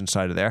computers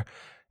inside of there.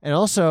 And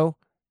also,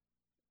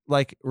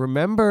 like,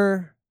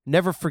 never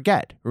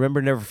forget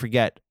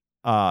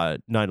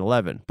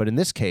 9/11. But in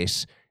this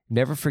case,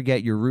 never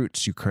forget your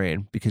roots,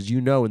 Ukraine, because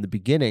in the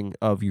beginning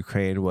of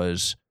Ukraine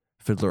was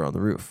Fiddler on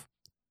the Roof.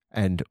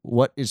 And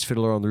what is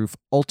Fiddler on the Roof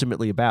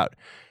ultimately about?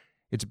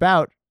 It's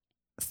about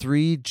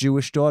 3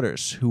 Jewish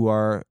daughters who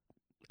are,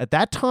 at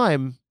that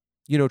time,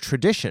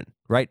 tradition,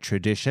 right?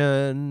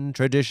 Tradition.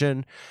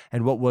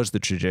 And what was the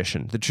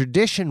tradition? The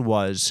tradition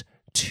was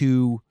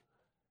to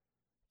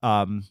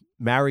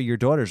marry your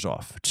daughters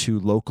off to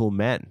local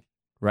men,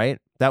 right?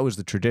 That was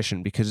the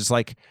tradition, because it's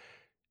like,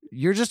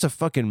 you're just a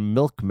fucking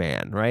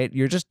milkman, right?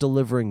 You're just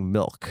delivering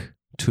milk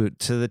to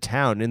the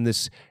town in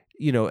this,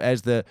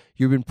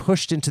 you've been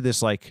pushed into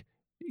this like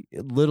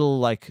little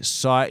like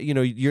side,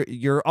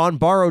 you're on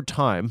borrowed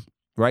time,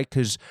 right?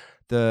 Because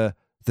the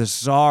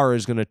Tsar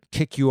is going to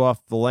kick you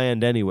off the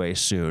land anyway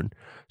soon.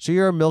 So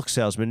you're a milk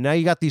salesman. Now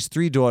you got these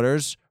 3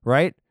 daughters,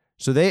 right?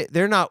 So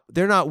they're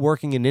not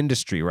working in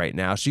industry right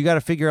now. So you got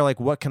to figure like,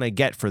 what can I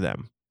get for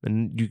them?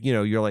 And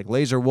you're like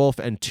Laser Wolf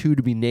and 2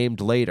 to be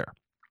named later.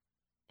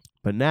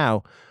 But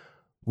now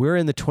we're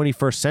in the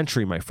 21st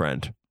century, my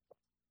friend.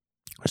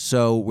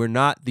 So we're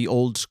not the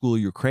old school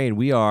Ukraine.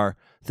 We are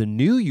the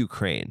new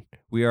Ukraine.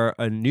 We are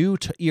a new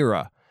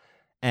era.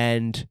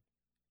 And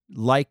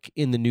like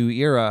in the new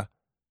era,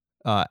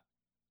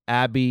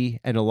 Abby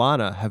and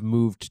Alana have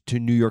moved to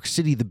New York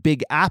City, the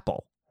Big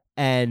Apple.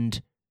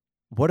 And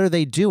what are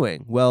they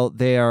doing? Well,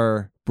 they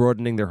are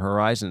broadening their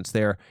horizons.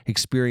 They're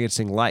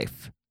experiencing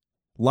life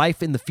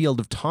in the field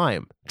of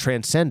time,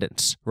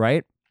 transcendence,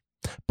 right?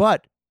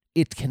 But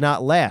it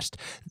cannot last.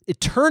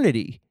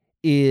 Eternity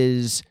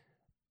is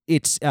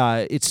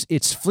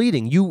it's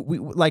fleeting.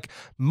 Like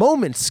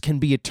moments can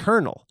be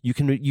eternal. You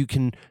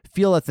can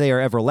feel that they are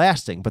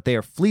everlasting, but they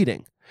are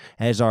fleeting,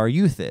 as our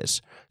youth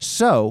is.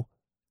 So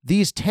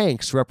these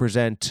tanks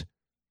represent,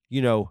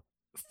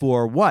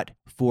 for what?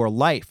 For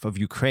life of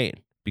Ukraine,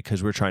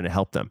 because we're trying to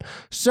help them.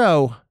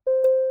 So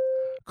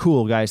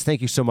cool, guys.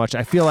 Thank you so much.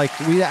 I feel like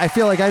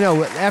I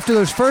know after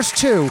those first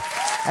two,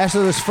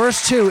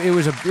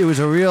 it was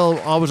a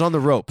real, I was on the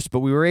ropes, but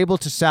we were able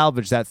to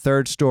salvage that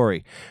third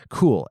story.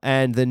 Cool.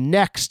 And the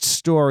next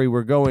story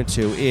we're going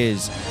to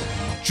is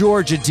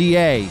Georgia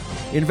DA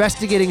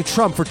investigating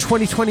Trump for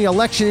 2020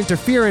 election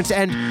interference.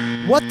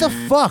 And what the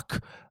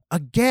fuck?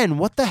 Again,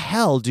 what the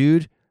hell,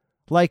 dude?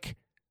 Like,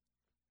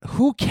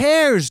 who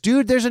cares,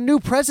 dude? There's a new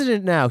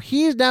president now.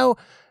 He's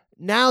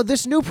now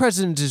this new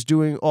president is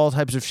doing all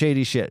types of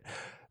shady shit.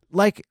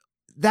 Like,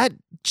 that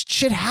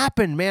shit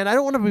happened, man. I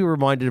don't want to be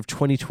reminded of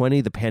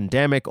 2020, the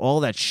pandemic, all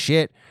that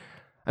shit.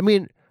 I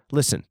mean,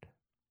 listen.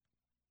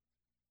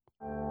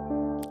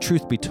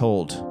 Truth be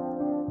told,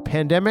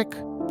 pandemic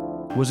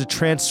was a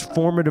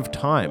transformative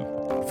time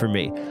for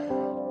me.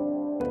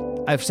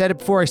 I've said it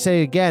before, I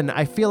say it again.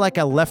 I feel like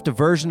I left a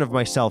version of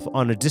myself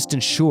on a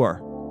distant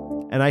shore,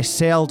 and I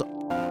sailed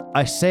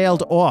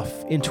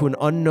off into an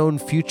unknown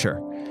future.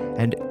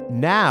 And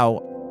now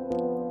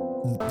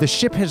the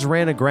ship has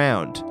ran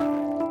aground,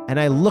 and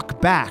I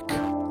look back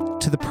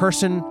to the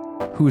person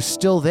who is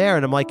still there,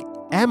 and I'm like,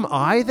 am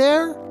I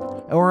there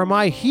or am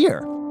I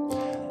here?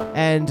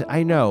 And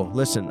I know,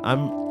 listen,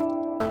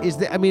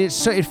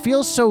 it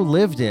feels so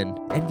lived in,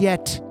 and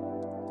yet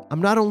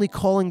I'm not only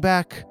calling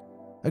back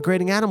a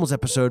Grading Animals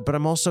episode, but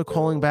I'm also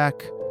calling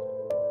back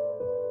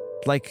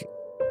like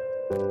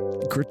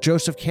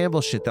Joseph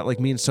Campbell shit that like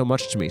means so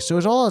much to me. So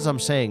as I'm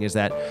saying is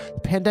that the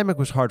pandemic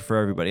was hard for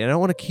everybody. And I don't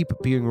want to keep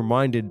being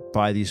reminded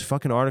by these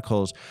fucking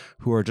articles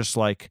who are just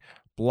like,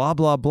 blah,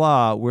 blah,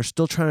 blah. We're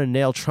still trying to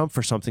nail Trump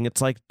for something.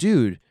 It's like,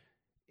 dude,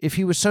 if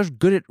he was so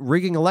good at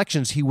rigging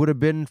elections, he would have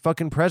been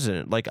fucking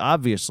president. Like,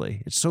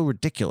 obviously. It's so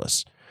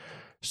ridiculous.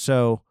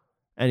 So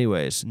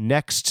anyways,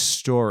 next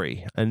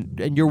story.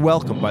 And you're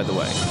welcome, by the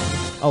way.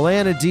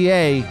 Alana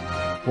DA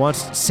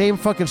wants same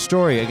fucking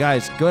story.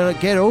 Guys,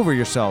 get over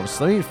yourselves.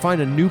 Let me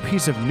find a new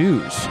piece of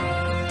news.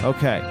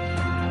 Okay.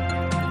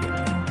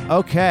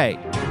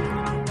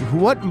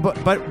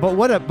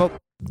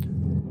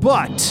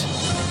 But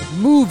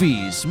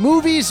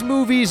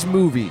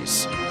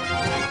movies.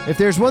 If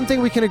there's one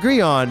thing we can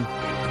agree on,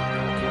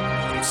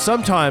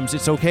 sometimes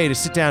it's okay to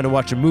sit down and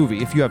watch a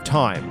movie if you have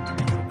time.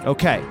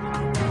 Okay.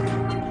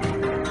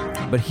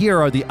 But here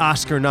are the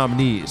Oscar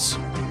nominees.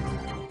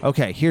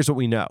 Okay, here's what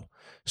we know.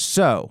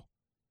 So,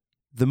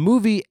 the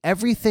movie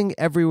Everything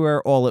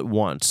Everywhere All at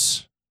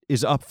Once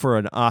is up for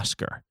an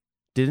Oscar.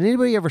 Did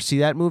anybody ever see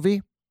that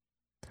movie?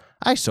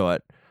 I saw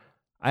it.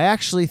 I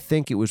actually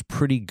think it was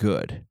pretty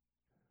good.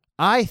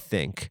 I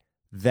think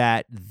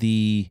that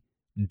the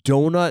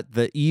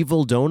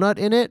evil donut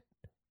in it,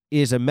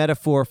 is a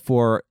metaphor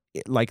for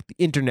like the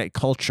internet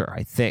culture,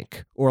 I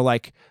think, or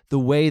like the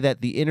way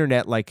that the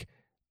internet like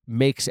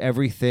makes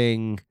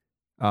everything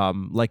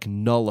like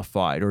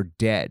nullified or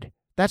dead.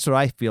 That's what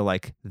I feel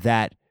like.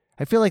 That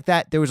I feel like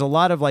that there was a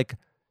lot of like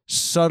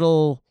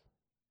subtle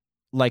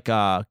like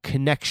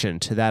connection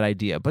to that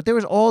idea, but there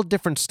was all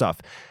different stuff.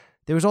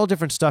 There was all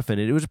different stuff in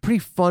it. It was a pretty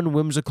fun,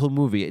 whimsical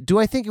movie. Do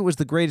I think it was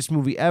the greatest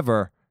movie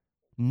ever?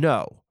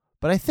 No,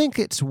 but I think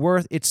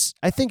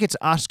I think its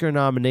Oscar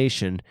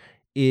nomination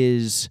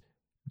is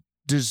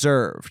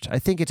deserved. I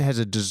think it has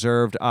a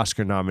deserved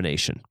Oscar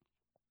nomination.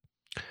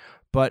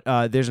 But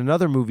there's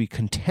another movie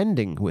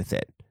contending with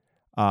it.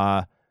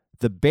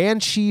 The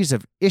Banshees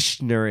of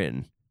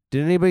Inisherin.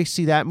 Did anybody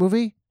see that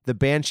movie? The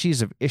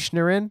Banshees of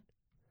Inisherin?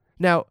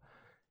 Now,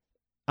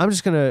 I'm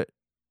just going to...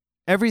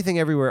 Everything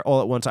Everywhere All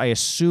at Once, I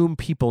assume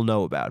people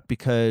know about,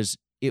 because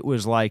it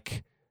was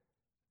like...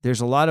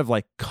 There's a lot of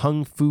like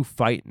kung fu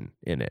fighting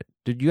in it.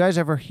 Did you guys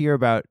ever hear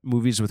about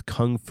movies with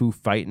kung fu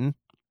fighting?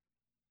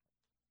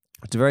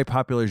 It's a very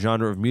popular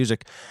genre of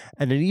music,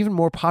 and an even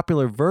more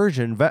popular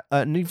version,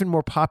 an even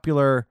more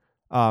popular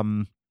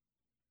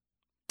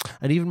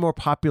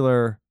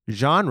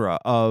genre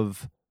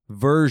of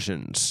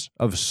versions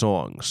of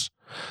songs.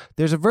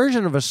 There's a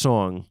version of a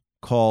song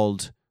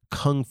called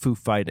Kung Fu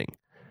Fighting,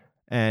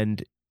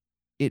 and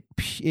it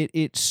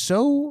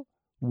so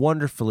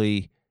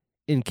wonderfully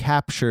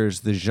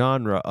encaptures the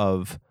genre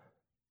of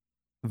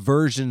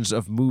versions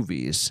of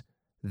movies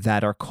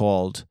that are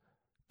called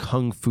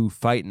kung fu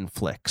fightin'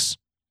 flicks.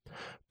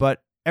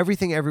 But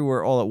Everything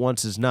Everywhere All at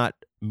Once is not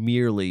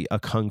merely a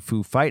kung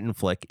fu fightin'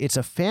 flick. It's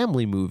a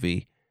family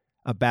movie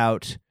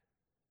about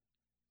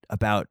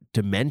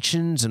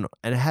dimensions, and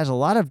it has a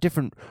lot of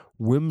different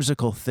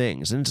whimsical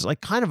things, and it's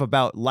like kind of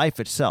about life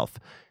itself.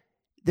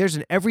 There's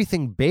an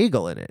everything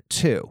bagel in it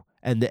too,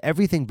 and the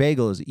everything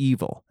bagel is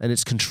evil, and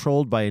it's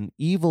controlled by an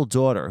evil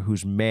daughter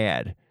who's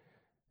mad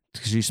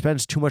because she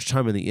spends too much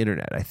time on the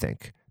internet, I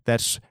think.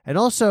 And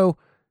also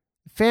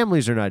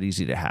families are not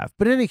easy to have.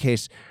 But in any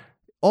case,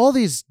 all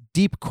these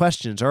deep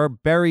questions are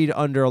buried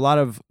under a lot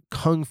of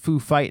kung fu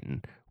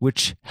fighting,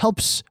 which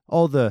helps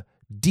all the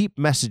deep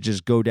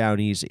messages go down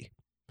easy.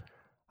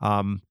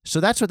 So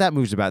that's what that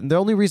movie's about. And the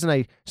only reason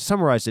I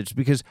summarized it is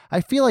because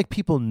I feel like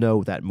people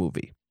know that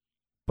movie.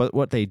 But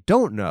what they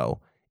don't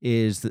know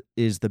is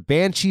the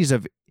Banshees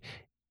of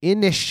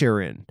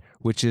Inisherin,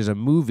 which is a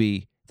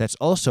movie that's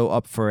also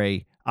up for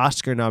a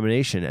Oscar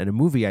nomination, and a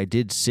movie I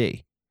did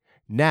see.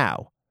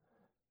 Now,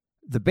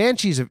 the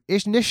Banshees of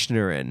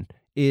Inisherin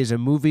is a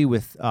movie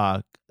with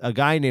a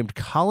guy named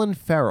Colin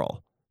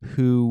Farrell,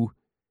 who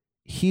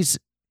you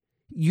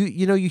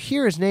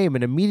hear his name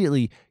and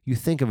immediately you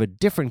think of a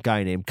different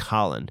guy named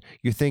Colin.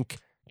 You think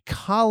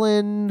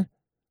Colin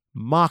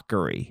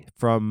Mockery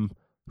from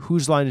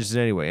Whose Line Is It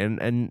Anyway?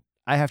 And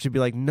I have to be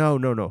like,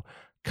 no,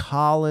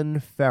 Colin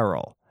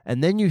Farrell.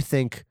 And then you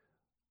think,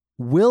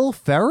 Will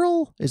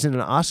Ferrell is in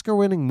an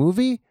Oscar-winning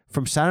movie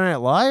from Saturday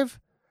Night Live?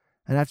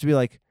 And I have to be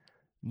like,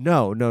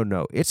 no.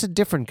 It's a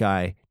different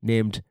guy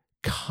named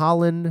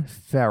Colin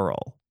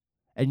Farrell.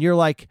 And you're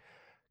like,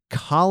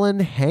 Colin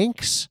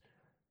Hanks?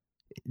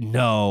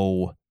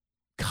 No.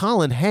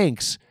 Colin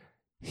Hanks,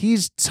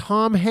 he's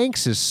Tom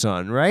Hanks'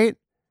 son, right?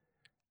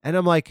 And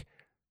I'm like,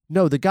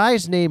 no, the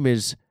guy's name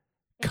is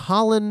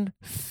Colin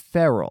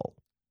Farrell.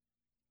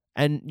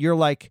 And you're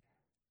like,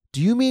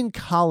 do you mean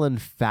Colin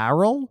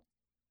Farrell?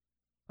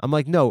 I'm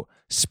like, no,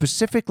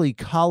 specifically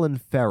Colin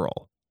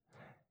Farrell.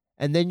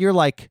 And then you're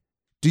like,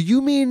 do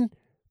you mean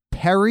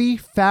Perry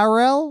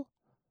Farrell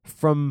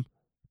from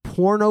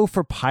Porno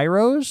for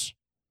Pyros?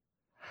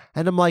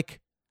 And I'm like,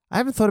 I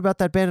haven't thought about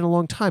that band in a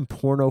long time,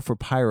 Porno for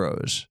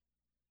Pyros.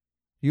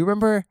 You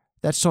remember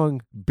that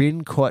song,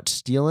 Been Caught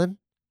Stealing?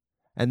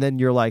 And then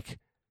you're like,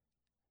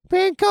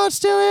 been caught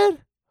stealing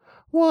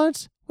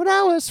once when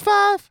I was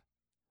 5.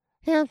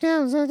 And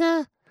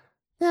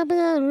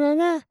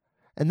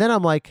then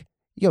I'm like,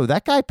 yo,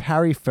 that guy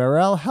Perry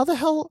Farrell, how the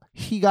hell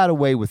he got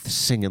away with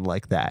singing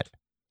like that?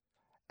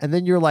 And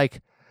then you're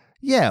like,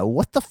 yeah,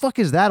 what the fuck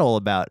is that all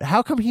about?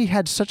 How come he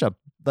had such a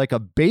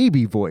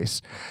baby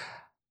voice?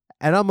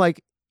 And I'm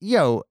like,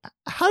 yo,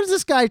 how does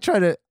this guy try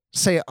to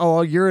say,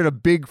 oh, you're in a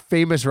big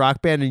famous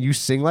rock band and you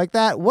sing like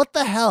that? What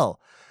the hell?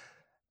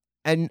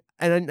 And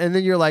and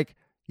then you're like,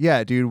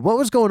 yeah, dude, what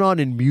was going on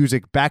in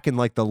music back in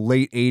like the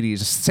late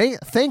 80s?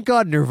 Thank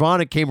God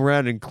Nirvana came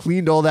around and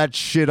cleaned all that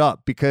shit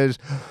up, because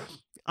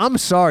I'm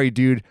sorry,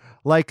 dude,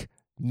 like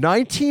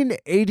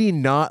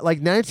 1989, like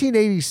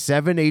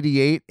 1987,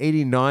 88,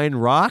 89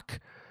 rock,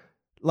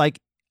 like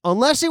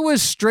unless it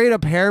was straight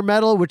up hair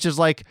metal, which is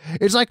like,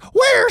 it's like,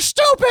 we're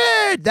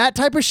stupid, that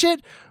type of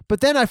shit. But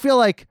then I feel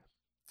like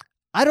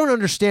I don't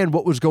understand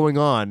what was going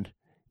on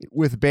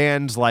with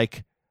bands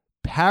like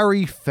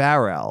Perry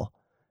Farrell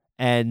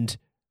and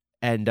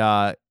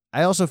I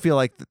also feel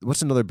like,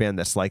 what's another band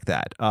that's like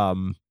that?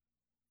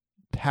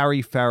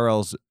 Perry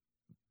Farrell's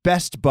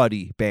best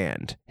buddy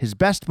band. His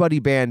best buddy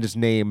band is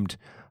named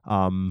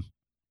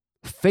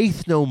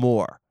Faith No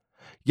More.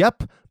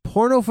 Yep,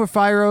 Porno for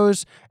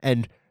Pyros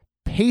and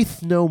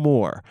Faith No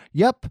More.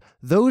 Yep,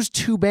 those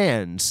two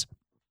bands.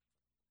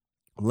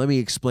 Let me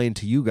explain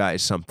to you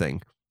guys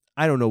something.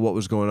 I don't know what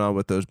was going on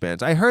with those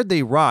bands. I heard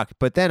they rocked,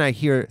 but then I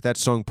hear that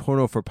song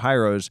Porno for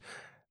Pyros,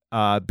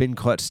 Been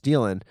Caught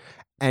Stealing,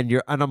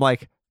 and I'm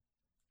like,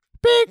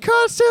 been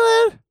caught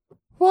stealing?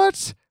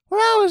 What?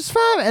 When I was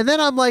 5. And then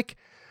I'm like,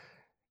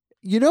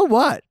 you know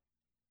what?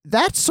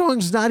 That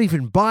song's not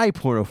even by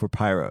Porno for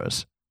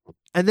Pyros.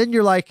 And then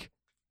you're like,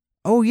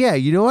 oh yeah,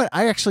 you know what?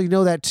 I actually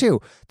know that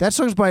too. That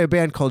song's by a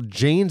band called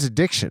Jane's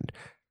Addiction.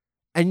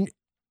 And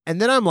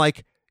then I'm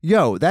like,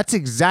 yo, that's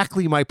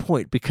exactly my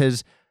point,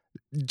 because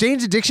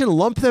Jane's Addiction,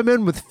 lump them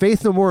in with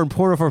Faith No More and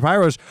Porno for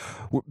Pyros.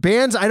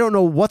 Bands, I don't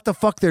know what the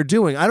fuck they're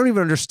doing. I don't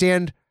even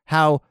understand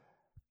how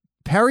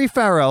Perry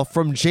Farrell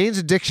from Jane's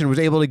Addiction was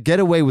able to get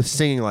away with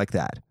singing like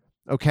that.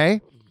 Okay?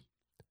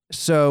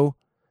 So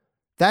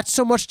that's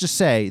so much to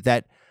say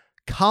that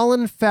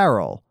Colin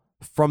Farrell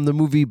from the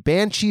movie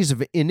Banshees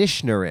of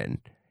Inisherin,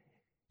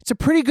 it's a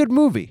pretty good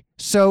movie.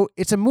 So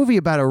it's a movie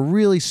about a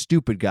really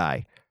stupid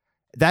guy.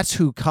 That's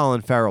who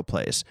Colin Farrell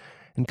plays.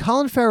 And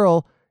Colin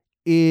Farrell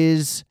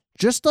is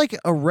just like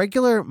a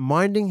regular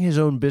minding his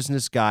own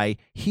business guy.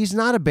 He's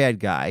not a bad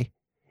guy.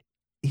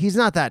 He's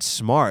not that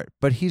smart,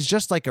 but he's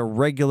just like a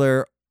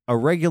regular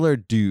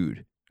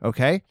dude,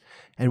 okay?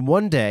 And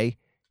one day,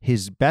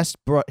 his best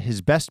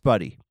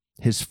buddy,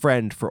 his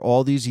friend for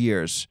all these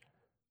years,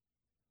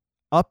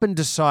 up and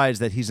decides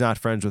that he's not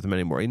friends with him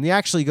anymore. And he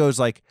actually goes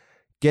like,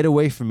 get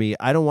away from me.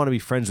 I don't want to be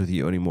friends with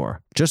you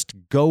anymore. Just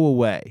go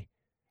away.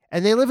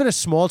 And they live in a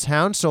small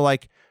town, so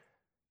like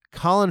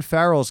Colin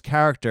Farrell's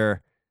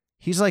character,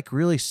 he's like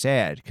really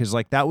sad because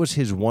like that was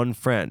his one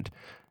friend.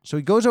 So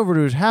he goes over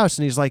to his house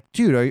and he's like,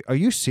 dude, are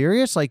you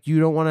serious? Like you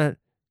don't want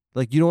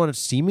to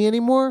see me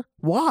anymore?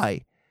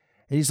 Why?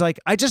 And he's like,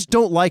 I just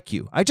don't like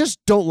you. I just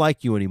don't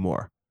like you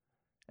anymore.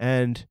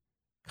 And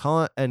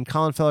Colin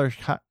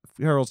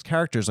Farrell's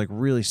character is like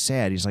really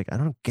sad. He's like, I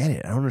don't get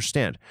it. I don't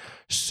understand.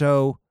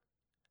 So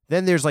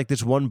then there's like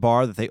this one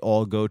bar that they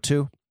all go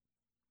to.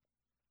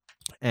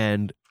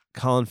 And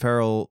Colin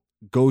Farrell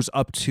goes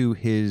up to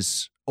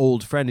his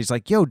old friend. He's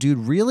like, yo, dude,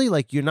 really?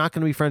 Like, you're not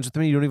going to be friends with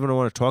me? You don't even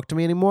want to talk to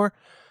me anymore?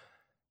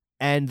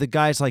 And the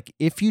guy's like,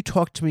 if you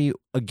talk to me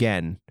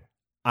again,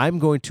 I'm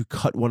going to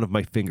cut one of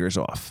my fingers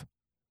off.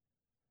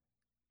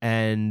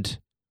 And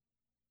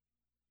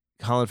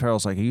Colin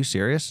Farrell's like, are you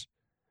serious?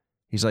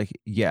 He's like,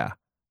 yeah.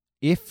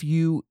 If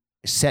you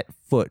set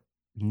foot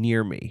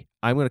near me,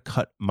 I'm going to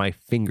cut my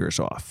fingers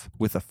off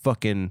with a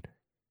fucking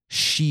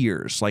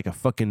shears, like a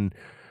fucking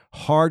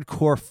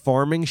hardcore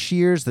farming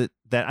shears that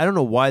I don't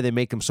know why they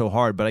make them so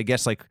hard, but I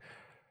guess like,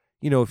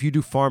 you know, if you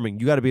do farming,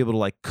 you got to be able to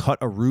like cut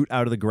a root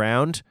out of the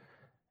ground.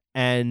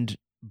 And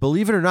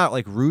believe it or not,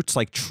 like roots,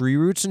 like tree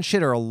roots and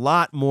shit are a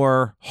lot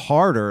more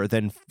harder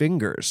than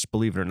fingers,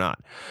 believe it or not.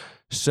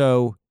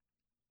 So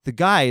the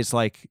guy is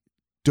like,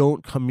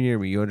 don't come near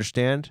me. You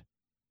understand?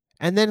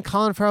 And then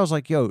Colin Farrell's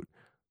like, yo,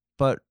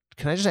 but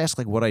can I just ask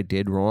like what I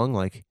did wrong?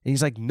 Like, and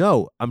he's like,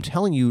 no, I'm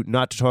telling you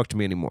not to talk to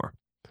me anymore.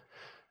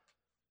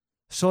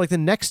 So like the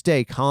next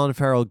day, Colin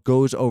Farrell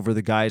goes over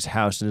the guy's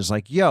house and is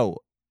like, yo,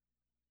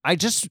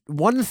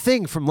 one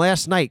thing from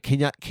last night.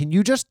 Can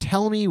you just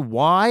tell me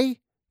why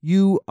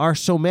you are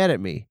so mad at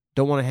me?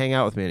 Don't want to hang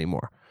out with me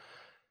anymore.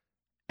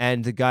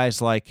 And the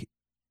guy's like,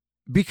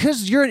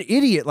 because you're an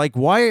idiot. Like,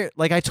 why?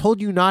 Like, I told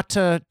you not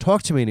to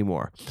talk to me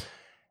anymore.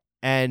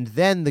 And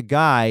then the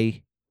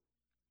guy,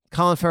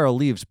 Colin Farrell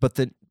leaves, but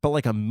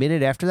like a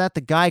minute after that, the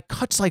guy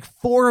cuts like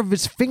 4 of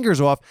his fingers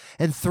off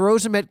and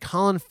throws them at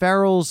Colin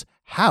Farrell's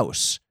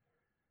house.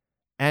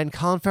 And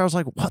Colin Farrell's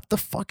like, what the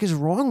fuck is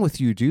wrong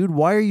with you, dude?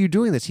 Why are you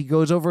doing this? He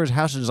goes over his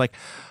house and is like,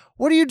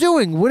 what are you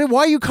doing?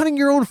 Why are you cutting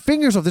your own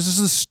fingers off? This is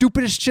the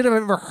stupidest shit I've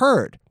ever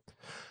heard.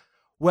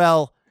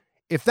 Well,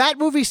 if that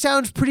movie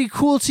sounds pretty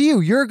cool to you,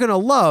 you're going to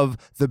love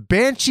The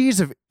Banshees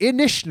of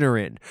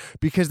Inisherin,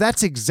 because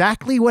that's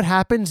exactly what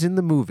happens in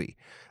the movie.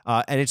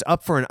 And it's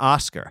up for an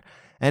Oscar.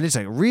 And it's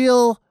a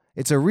real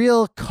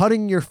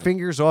cutting your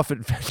fingers off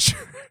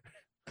adventure.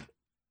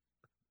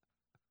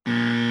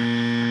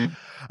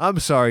 I'm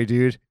sorry,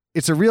 dude.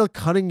 It's a real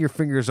cutting your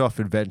fingers off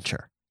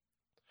adventure.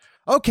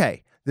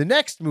 Okay, the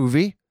next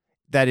movie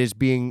that is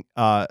being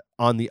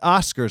on the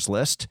Oscars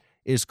list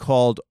is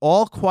called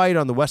All Quiet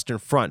on the Western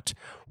Front,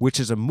 which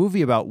is a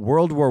movie about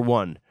World War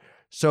I.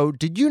 So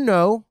did you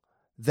know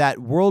that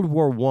World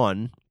War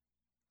I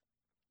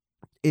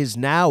is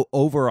now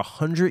over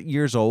 100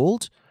 years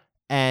old?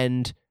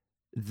 And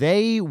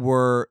they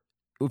were,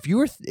 if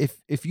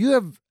you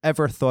have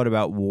ever thought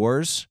about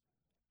wars,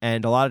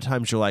 and a lot of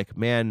times you're like,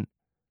 man,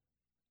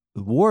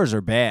 wars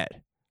are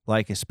bad.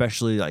 Like,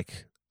 especially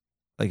like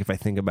if I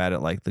think about it,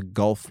 like the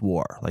Gulf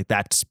War, like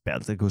that's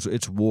bad. Like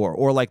it's war.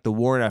 Or like the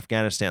war in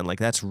Afghanistan, like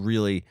that's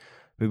really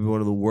maybe one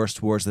of the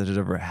worst wars that has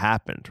ever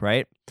happened,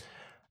 right?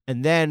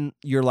 And then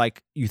you're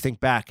like, you think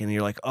back and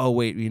you're like, oh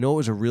wait, you know what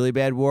was a really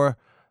bad war?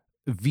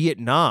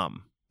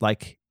 Vietnam,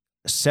 like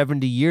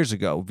 70 years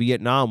ago,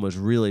 Vietnam was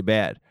really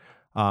bad.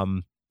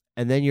 And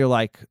then you're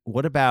like,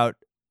 what about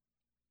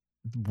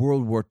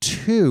World War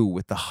II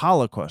with the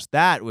Holocaust?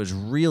 That was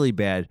really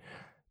bad.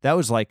 That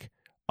was like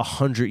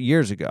 100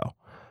 years ago.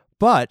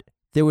 But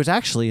there was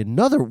actually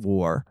another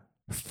war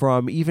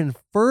from even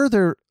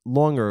further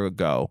longer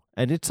ago,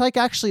 and it's like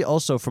actually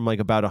also from like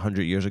about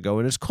 100 years ago,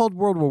 and it's called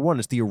World War I.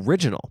 It's the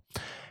original.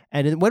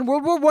 And when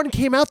World War I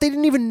came out, they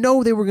didn't even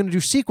know they were going to do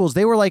sequels.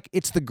 They were like,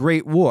 it's the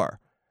Great War,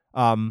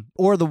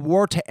 or the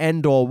war to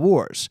end all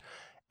wars.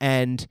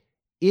 And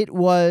it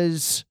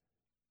was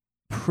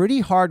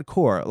pretty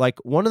hardcore. Like,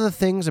 one of the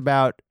things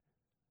about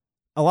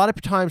a lot of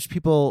times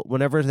people,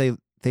 whenever they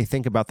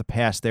think about the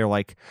past, they're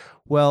like,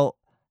 well,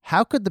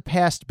 how could the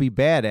past be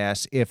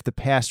badass if the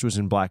past was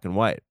in black and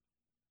white?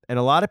 And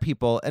a lot of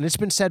people, and it's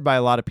been said by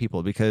a lot of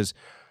people, because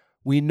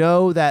we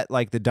know that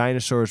like the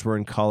dinosaurs were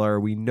in color.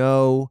 We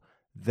know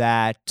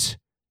that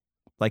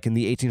like in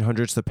the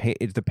 1800s,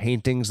 the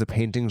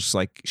paintings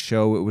like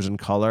show it was in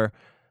color.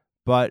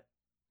 But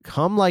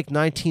come like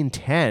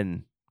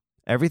 1910,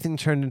 everything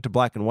turned into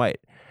black and white.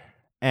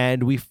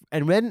 And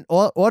then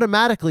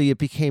automatically it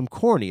became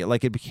corny.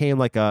 Like it became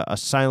like a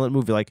silent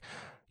movie. Like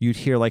you'd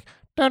hear like,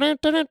 and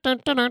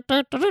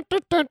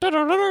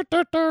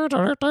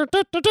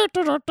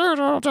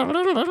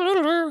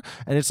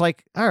it's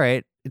like, all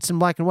right, it's in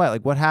black and white.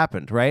 Like, what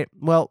happened, right?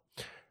 Well,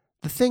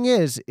 the thing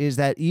is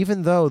that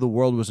even though the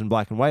world was in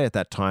black and white at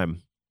that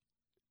time,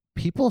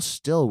 people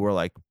still were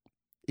like,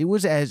 it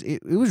was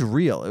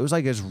real. It was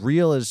like as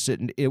real as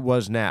it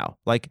was now.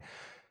 Like,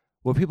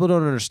 what people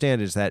don't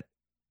understand is that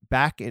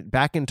back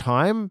in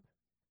time,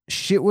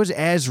 shit was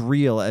as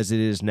real as it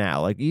is now,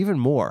 like even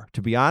more.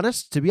 To be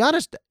honest,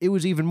 it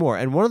was even more.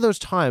 And one of those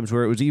times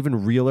where it was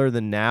even realer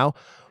than now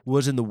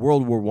was in the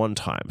World War I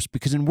times,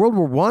 because in World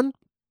War I,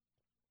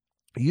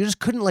 you just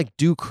couldn't like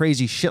do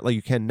crazy shit like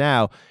you can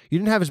now. You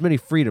didn't have as many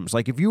freedoms.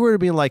 Like if you were to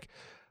be like,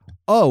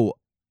 oh,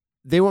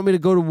 they want me to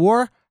go to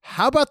war?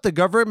 How about the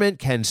government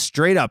can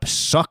straight up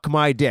suck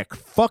my dick?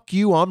 Fuck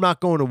you, I'm not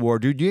going to war,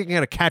 dude. You ain't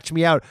gonna catch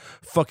me out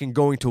fucking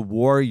going to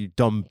war, you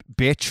dumb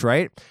bitch,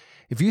 right?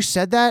 If you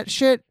said that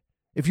shit,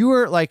 if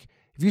you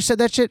said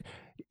that shit,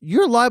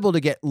 you're liable to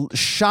get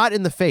shot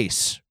in the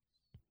face.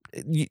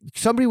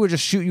 Somebody would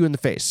just shoot you in the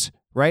face,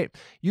 right?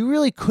 You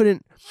really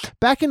couldn't.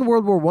 Back in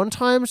World War I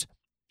times,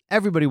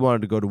 everybody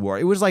wanted to go to war.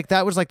 It was like,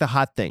 that was like the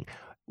hot thing.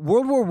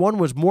 World War I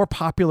was more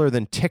popular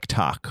than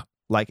TikTok.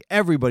 Like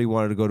everybody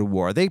wanted to go to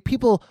war.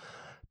 People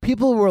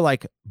were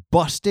like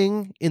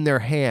busting in their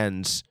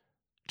hands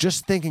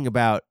just thinking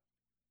about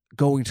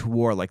going to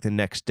war like the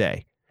next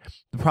day.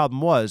 The problem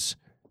was,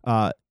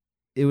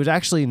 it was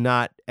actually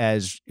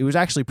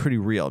pretty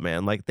real,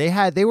 man. Like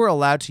they were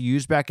allowed to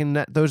use back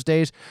in those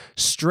days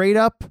straight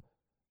up.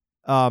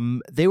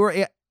 They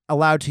were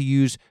allowed to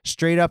use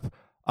straight up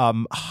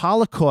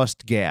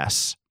Holocaust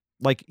gas,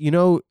 like, you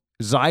know,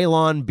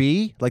 Xylon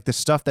B, like the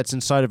stuff that's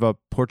inside of a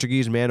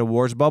Portuguese man of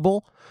war's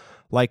bubble,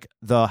 like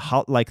the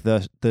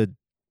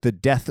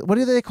death. What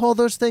do they call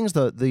those things?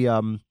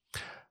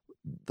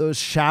 Those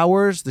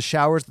showers, the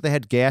showers that they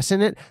had gas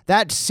in it.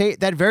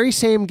 That very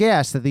same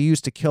gas that they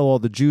used to kill all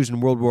the Jews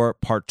in World War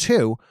Part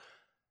II.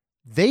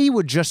 They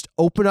would just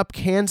open up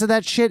cans of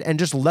that shit and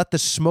just let the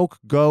smoke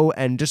go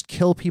and just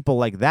kill people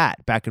like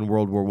that back in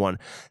World War I.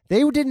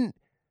 They didn't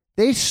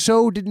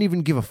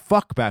even give a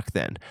fuck back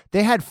then.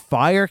 They had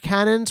fire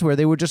cannons where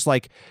they would just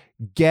like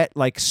get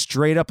like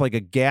straight up like a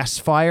gas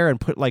fire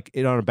and put like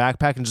it on a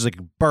backpack and just like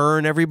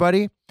burn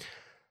everybody.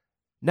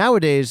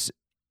 Nowadays,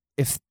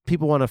 if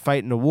people want to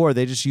fight in a war,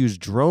 they just use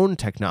drone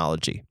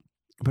technology.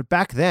 But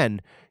back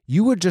then,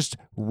 you would just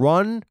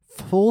run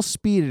full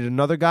speed at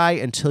another guy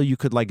until you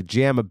could like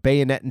jam a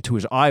bayonet into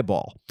his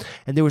eyeball.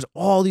 And there was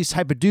all these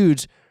type of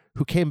dudes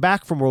who came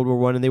back from World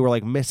War I and they were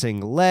like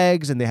missing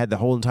legs and they had the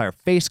whole entire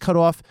face cut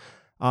off.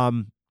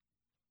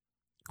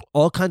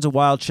 All kinds of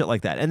wild shit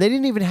like that. And they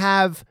didn't even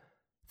have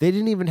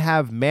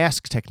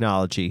mask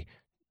technology.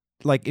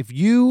 Like if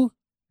you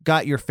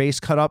got your face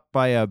cut up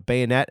by a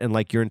bayonet and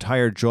like your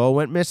entire jaw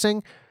went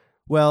missing,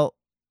 well,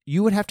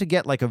 you would have to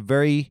get like a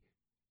very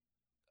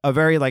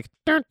like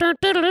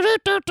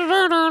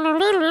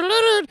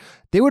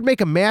they would make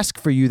a mask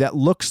for you that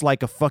looks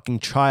like a fucking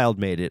child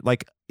made it.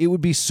 Like it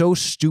would be so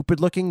stupid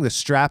looking, the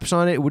straps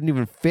on it wouldn't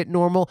even fit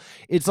normal.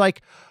 It's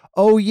like,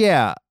 oh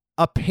yeah,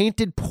 a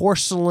painted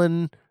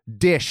porcelain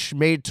dish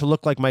made to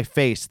look like my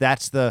face.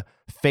 That's the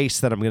face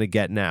that I'm going to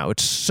get now.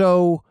 It's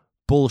so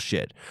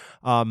bullshit.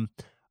 A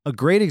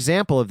great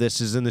example of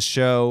this is in the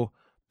show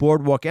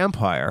Boardwalk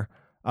Empire,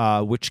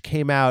 which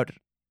came out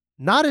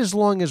not as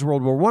long as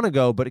World War I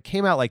ago, but it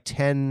came out like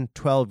 10,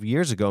 12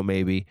 years ago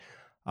maybe.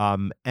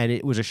 And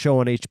it was a show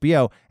on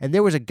HBO. And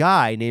there was a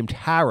guy named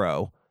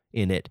Harrow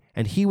in it,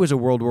 and he was a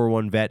World War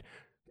I vet.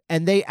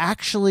 And they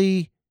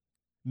actually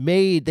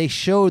they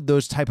showed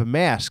those type of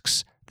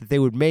masks that they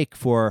would make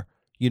for,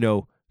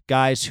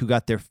 guys who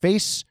got their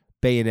face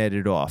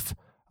bayoneted off.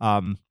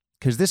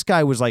 Because this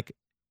guy was like,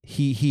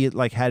 he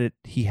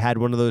had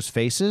one of those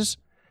faces,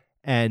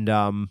 and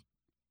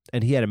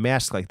he had a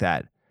mask like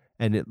that,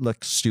 and it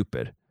looked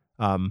stupid.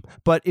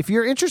 But if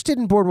you're interested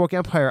in Boardwalk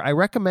Empire, I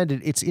recommend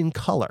it. It's in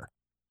color.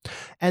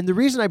 And the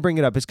reason I bring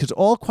it up is because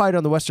All Quiet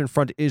on the Western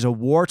Front is a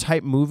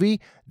war-type movie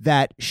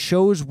that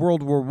shows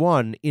World War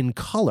I in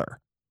color.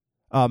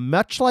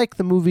 Much like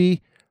the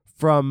movie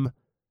from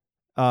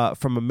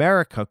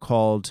America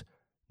called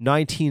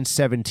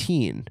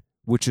 1917,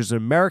 which is an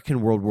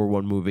American World War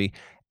I movie,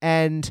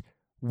 and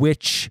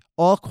which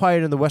All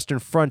Quiet on the Western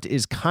Front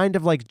is kind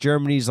of like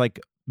Germany's like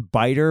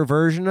biter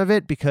version of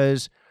it,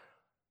 because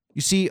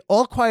you see,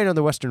 All Quiet on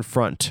the Western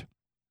Front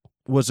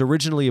was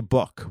originally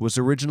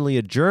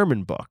a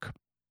German book.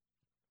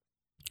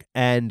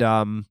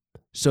 And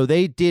so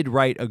they did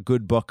write a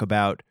good book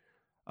about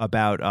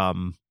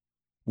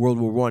World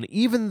War I,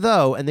 even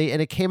though, and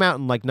it came out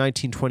in like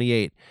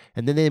 1928,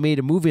 and then they made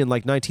a movie in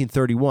like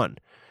 1931.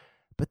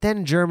 But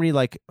then Germany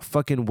like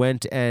fucking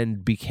went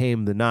and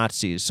became the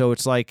Nazis. So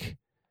it's like,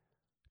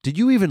 did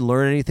you even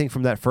learn anything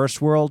from that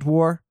First World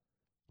War?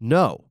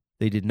 No,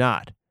 they did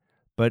not.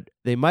 But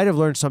they might have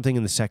learned something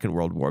in the Second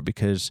World War,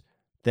 because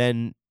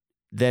then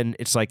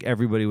it's like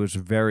everybody was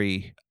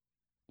very,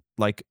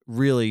 like,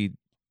 really,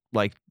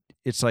 like,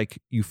 it's like,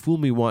 you fool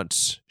me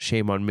once,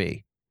 shame on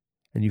me.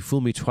 And you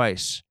fool me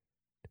twice,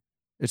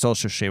 it's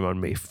also shame on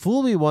me.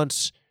 Fool me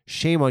once,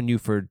 shame on you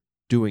for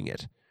doing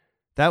it.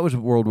 That was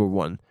World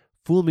War I.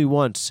 Fool me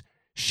once,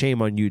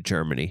 shame on you,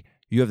 Germany.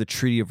 You have the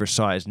Treaty of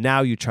Versailles.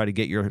 Now you try to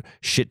get your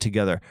shit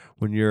together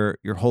when your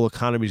whole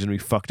economy is going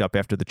to be fucked up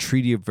after the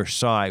Treaty of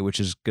Versailles, which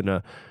is going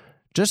to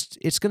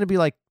it's going to be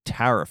like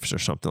tariffs or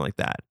something like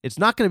that. It's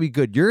not going to be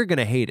good. You're going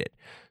to hate it.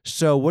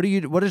 So what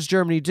does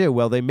Germany do?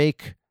 Well, they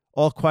make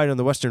All Quiet on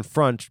the Western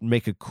Front,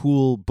 make a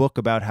cool book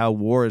about how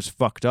war is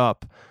fucked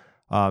up.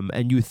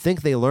 And you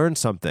think they learned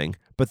something,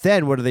 but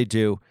then what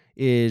do?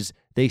 Is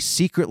they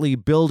secretly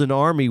build an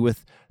army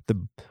with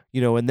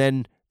and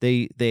then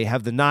they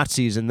have the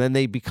Nazis, and then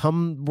they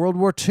become World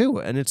War II.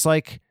 And it's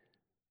like,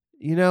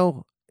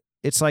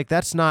 it's like,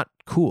 that's not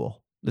cool.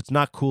 It's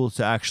not cool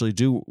to actually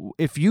do.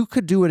 If you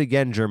could do it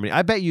again, Germany,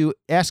 I bet you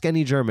ask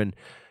any German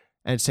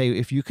and say,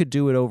 if you could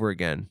do it over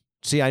again.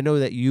 See, I know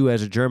that you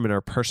as a German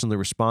are personally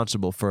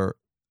responsible for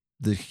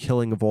the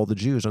killing of all the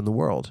Jews in the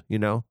world.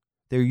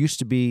 There used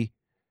to be,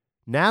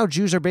 now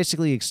Jews are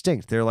basically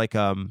extinct. They're like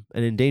an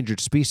endangered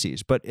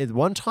species. But at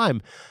one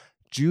time,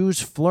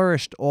 Jews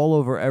flourished all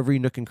over every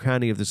nook and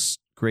cranny of this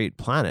great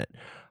planet.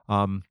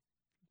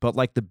 But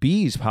like the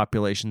bees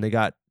population, they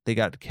got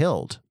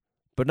killed.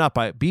 But not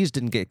by, bees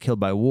didn't get killed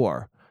by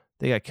war.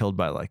 They got killed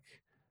by, like,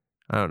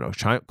 I don't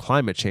know,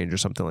 climate change or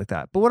something like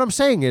that. But what I'm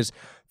saying is,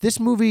 this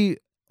movie,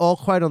 All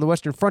Quiet on the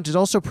Western Front, is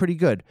also pretty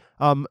good.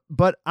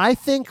 But I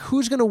think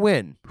who's going to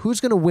win? Who's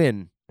going to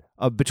win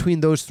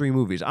between those three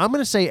movies? I'm going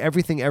to say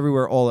Everything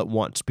Everywhere All at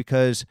Once,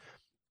 because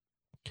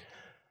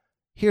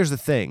here's the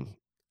thing.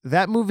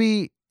 That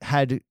movie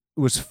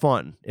was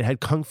fun. It had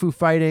kung fu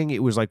fighting.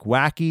 It was like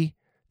wacky.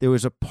 There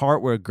was a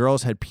part where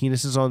girls had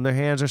penises on their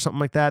hands or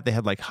something like that. They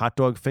had like hot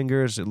dog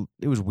fingers.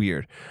 It was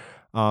weird.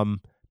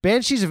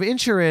 Banshees of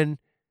Inisherin,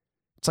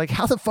 it's like,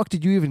 how the fuck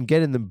did you even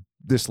get in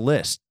this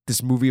list?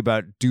 This movie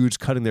about dudes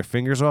cutting their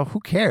fingers off? Who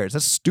cares?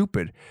 That's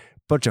stupid.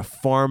 Bunch of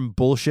farm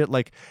bullshit.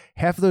 Like,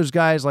 half of those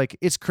guys, like,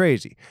 it's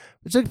crazy.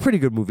 It's like a pretty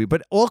good movie.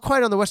 But All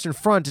Quiet on the Western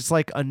Front, it's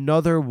like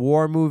another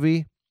war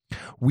movie.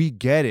 We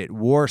get it.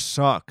 War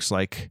sucks.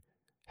 Like,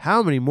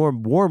 how many more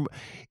war?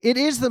 It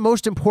is the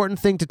most important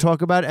thing to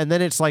talk about. And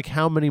then it's like,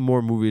 how many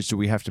more movies do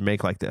we have to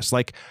make like this?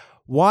 Like,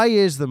 why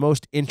is the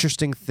most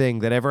interesting thing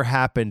that ever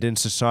happened in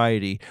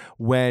society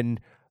when,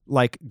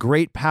 like,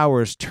 great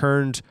powers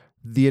turned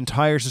the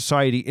entire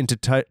society into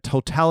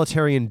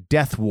totalitarian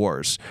death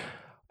wars?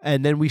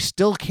 And then we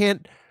still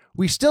can't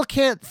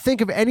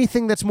think of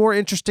anything that's more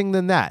interesting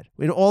than that.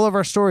 And all of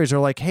our stories are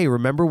like, hey,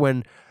 remember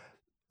when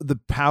the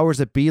powers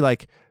that be,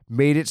 like,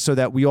 made it so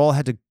that we all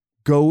had to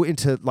go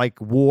into, like,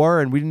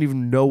 war and we didn't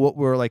even know what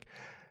we were like.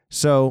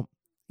 So,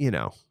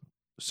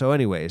 so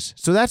anyways,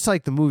 so that's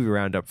like the movie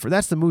roundup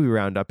that's the movie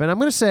roundup. And I'm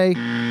going to say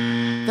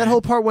that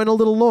whole part went a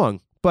little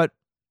long, but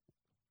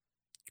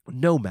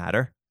no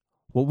matter.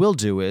 What we're going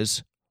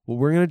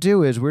to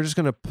do is we're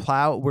going to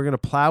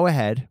plow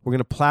ahead. We're going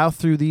to plow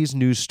through these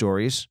news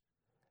stories.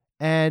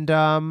 And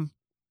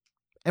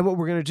what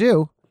we're going to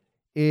do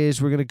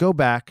is we're going to go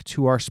back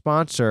to our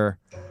sponsor,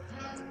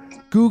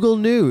 Google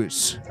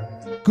News.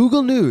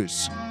 Google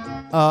News.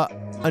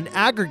 an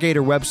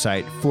aggregator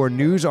website for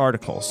news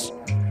articles.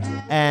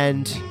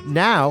 And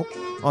now,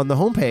 on the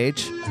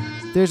homepage,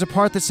 there's a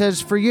part that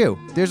says For You.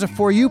 There's a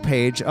For You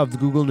page of the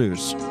Google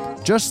News,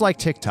 just like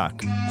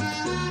TikTok.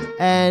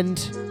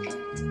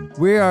 And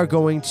we are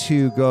going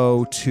to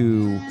go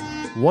to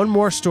one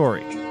more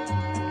story.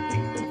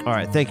 All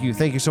right, thank you.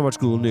 Thank you so much,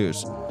 Google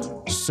News.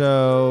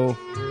 So,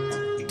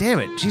 damn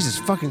it. Jesus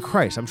fucking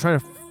Christ. I'm trying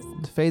to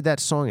fade that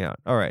song out.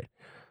 All right.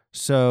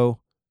 So,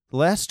 the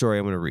last story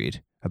I'm going to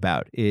read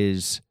about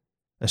is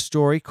a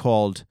story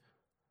called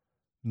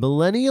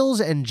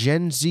Millennials and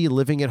Gen Z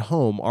living at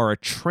home are a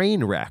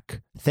train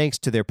wreck thanks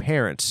to their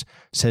parents,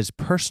 says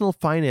personal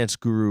finance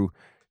guru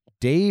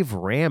Dave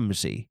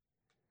Ramsey.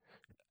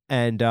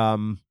 And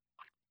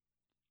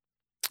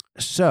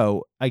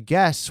so I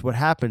guess what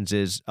happens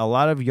is a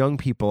lot of young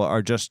people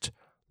are just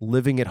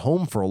living at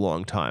home for a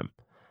long time.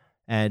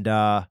 And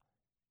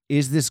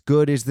is this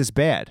good? Is this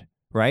bad?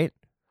 Right?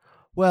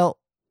 Well,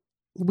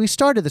 we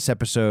started this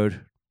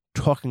episode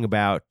talking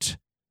about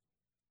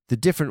the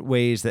different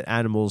ways that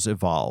animals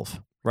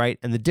evolve, right?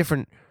 And the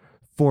different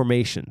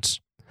formations.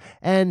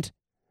 And,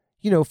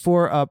 you know,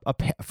 for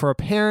a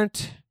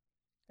parent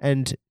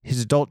and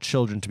his adult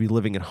children to be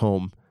living at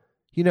home,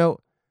 you know,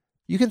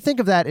 you can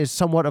think of that as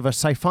somewhat of a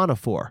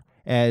siphonophore,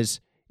 as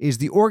is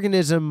the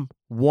organism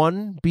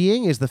one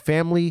being? Is the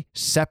family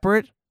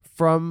separate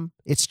from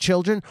its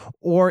children?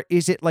 Or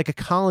is it like a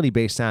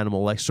colony-based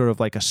animal, like sort of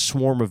like a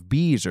swarm of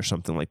bees or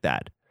something like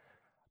that?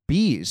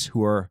 Bees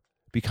who are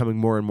becoming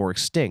more and more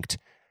extinct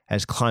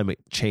as climate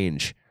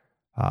change,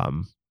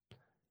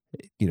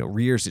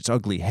 rears its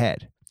ugly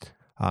head.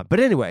 But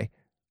anyway,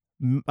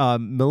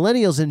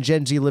 millennials and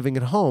Gen Z living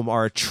at home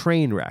are a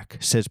train wreck,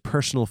 says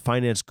personal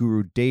finance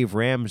guru Dave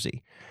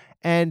Ramsey.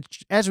 And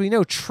as we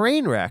know,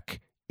 train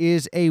wreck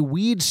is a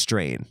weed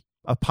strain,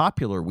 a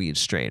popular weed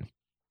strain.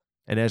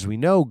 And as we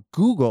know,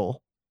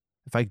 Google,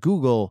 if I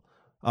Google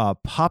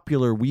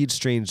popular weed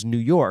strains New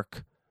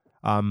York,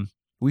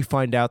 we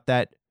find out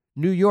that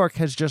New York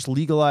has just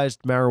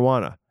legalized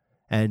marijuana.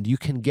 And you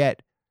can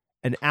get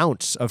an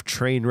ounce of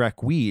train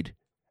wreck weed,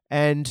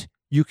 and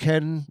you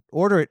can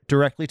order it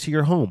directly to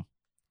your home,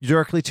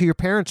 directly to your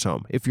parents'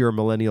 home, if you're a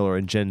millennial or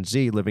a Gen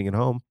Z living at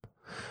home.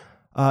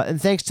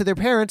 And thanks to their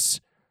parents,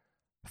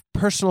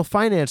 personal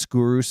finance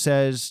guru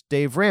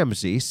Dave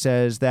Ramsey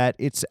says that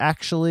it's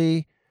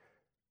actually,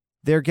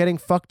 they're getting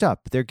fucked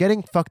up. They're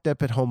getting fucked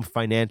up at home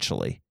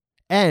financially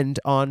and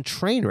on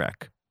train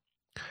wreck.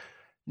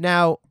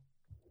 Now,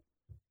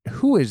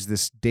 who is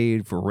this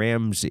Dave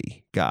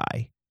Ramsey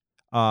guy?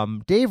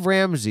 Dave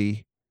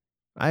Ramsey,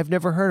 I've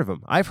never heard of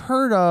him. I've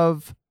heard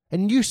of,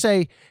 and you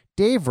say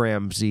Dave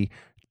Ramsey,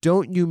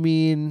 don't you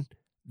mean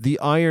the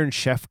Iron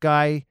Chef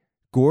guy,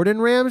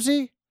 Gordon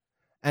Ramsay?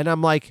 And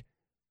I'm like,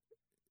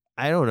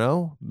 I don't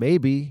know,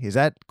 maybe. Is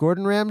that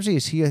Gordon Ramsay?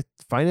 Is he a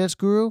finance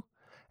guru?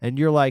 And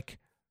you're like,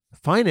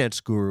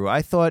 finance guru?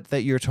 I thought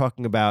that you're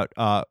talking about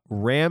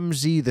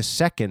Ramsay the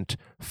Second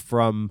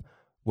from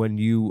when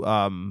you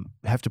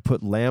have to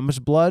put lamb's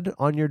blood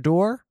on your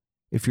door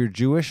if you're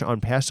Jewish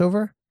on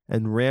Passover,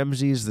 and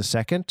Ramses the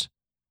Second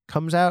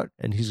comes out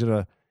and he's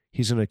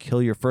gonna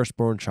kill your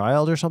firstborn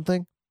child or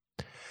something.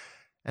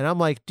 And I'm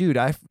like, dude,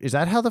 is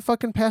that how the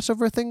fucking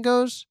Passover thing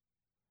goes?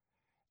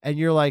 And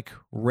you're like,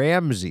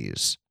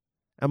 Ramses.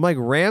 I'm like,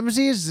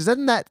 Ramses?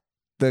 Isn't that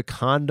the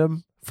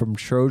condom from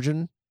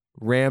Trojan?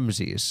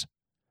 Ramses.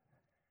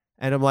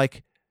 And I'm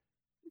like,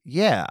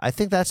 yeah, I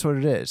think that's what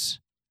it is.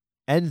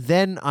 And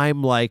then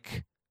I'm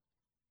like,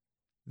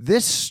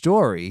 this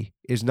story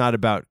is not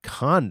about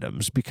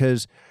condoms,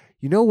 because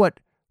you know what?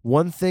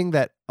 One thing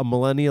that a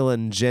millennial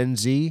and Gen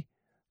Z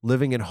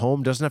living at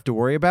home doesn't have to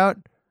worry about?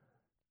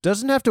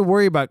 Doesn't have to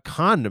worry about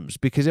condoms,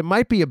 because it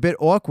might be a bit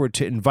awkward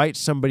to invite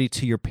somebody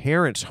to your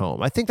parents'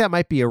 home. I think that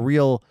might be a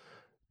real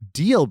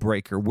deal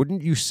breaker,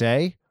 wouldn't you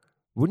say?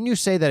 Wouldn't you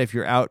say that if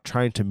you're out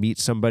trying to meet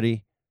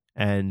somebody,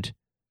 and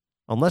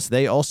unless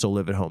they also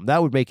live at home,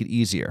 that would make it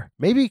easier.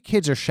 Maybe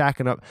kids are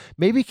shacking up.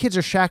 Maybe kids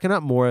are shacking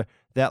up more,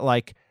 that,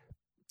 like,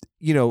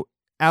 you know,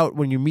 out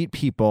when you meet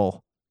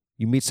people,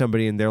 you meet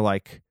somebody and they're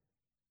like,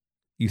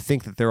 you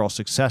think that they're all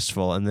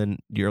successful, and then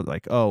you're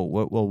like, oh,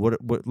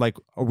 what, like,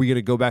 are we going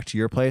to go back to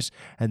your place?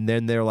 And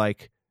then they're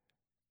like,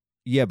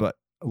 yeah, but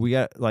I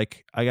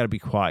got to be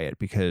quiet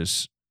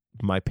because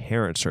my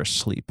parents are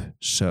asleep.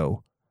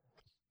 So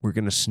we're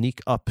going to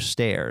sneak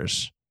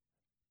upstairs,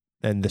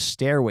 and the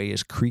stairway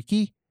is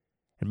creaky,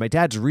 and my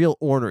dad's real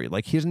ornery.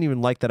 Like, he doesn't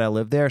even like that I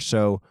live there.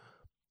 So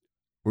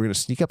we're going to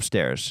sneak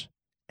upstairs,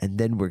 and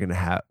then we're going to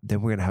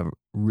have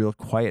real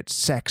quiet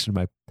sex in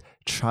my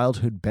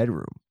childhood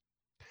bedroom.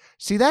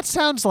 See, that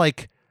sounds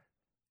like,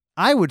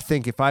 I would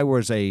think if I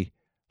was a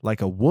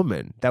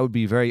woman, that would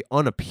be very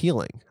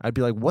unappealing. I'd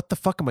be like, what the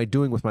fuck am I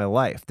doing with my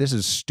life? This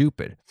is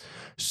stupid.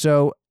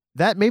 So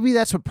maybe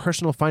that's what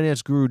personal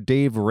finance guru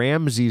Dave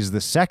Ramsey's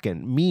the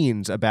Second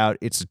means about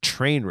it's a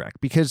train wreck.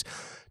 Because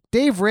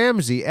Dave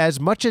Ramsey, as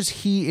much as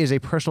he is a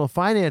personal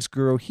finance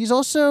guru, he's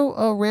also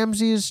a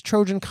Ramsey's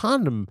Trojan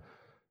condom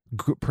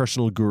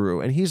personal guru.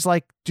 And he's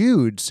like,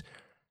 dudes,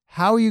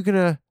 how are you going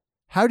to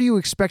how do you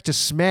expect to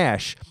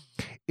smash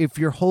if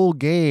your whole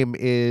game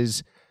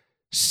is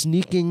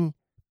sneaking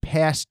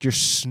past your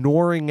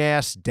snoring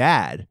ass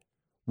dad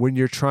when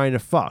you're trying to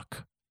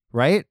fuck,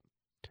 right?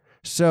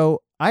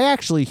 So I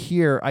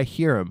hear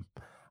him.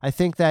 I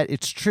think that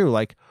it's true.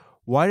 Like,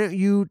 why don't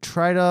you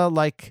try to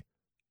like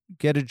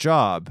get a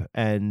job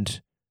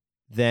and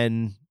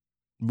then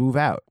move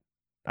out?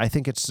 I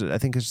think it's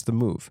the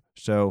move.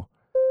 So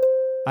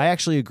I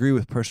actually agree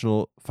with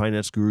personal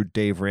finance guru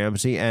Dave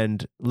Ramsey.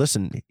 And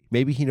listen,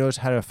 maybe he knows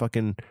how to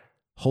fucking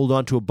hold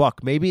on to a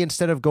buck. Maybe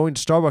instead of going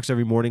to Starbucks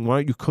every morning, why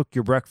don't you cook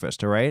your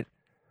breakfast? All right.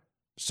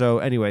 So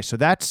anyway, so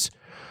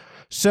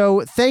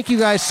thank you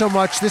guys so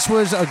much. This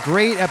was a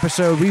great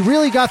episode. We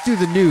really got through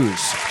the news,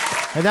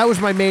 and that was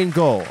my main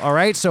goal. All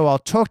right. So I'll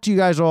talk to you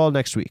guys all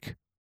next week.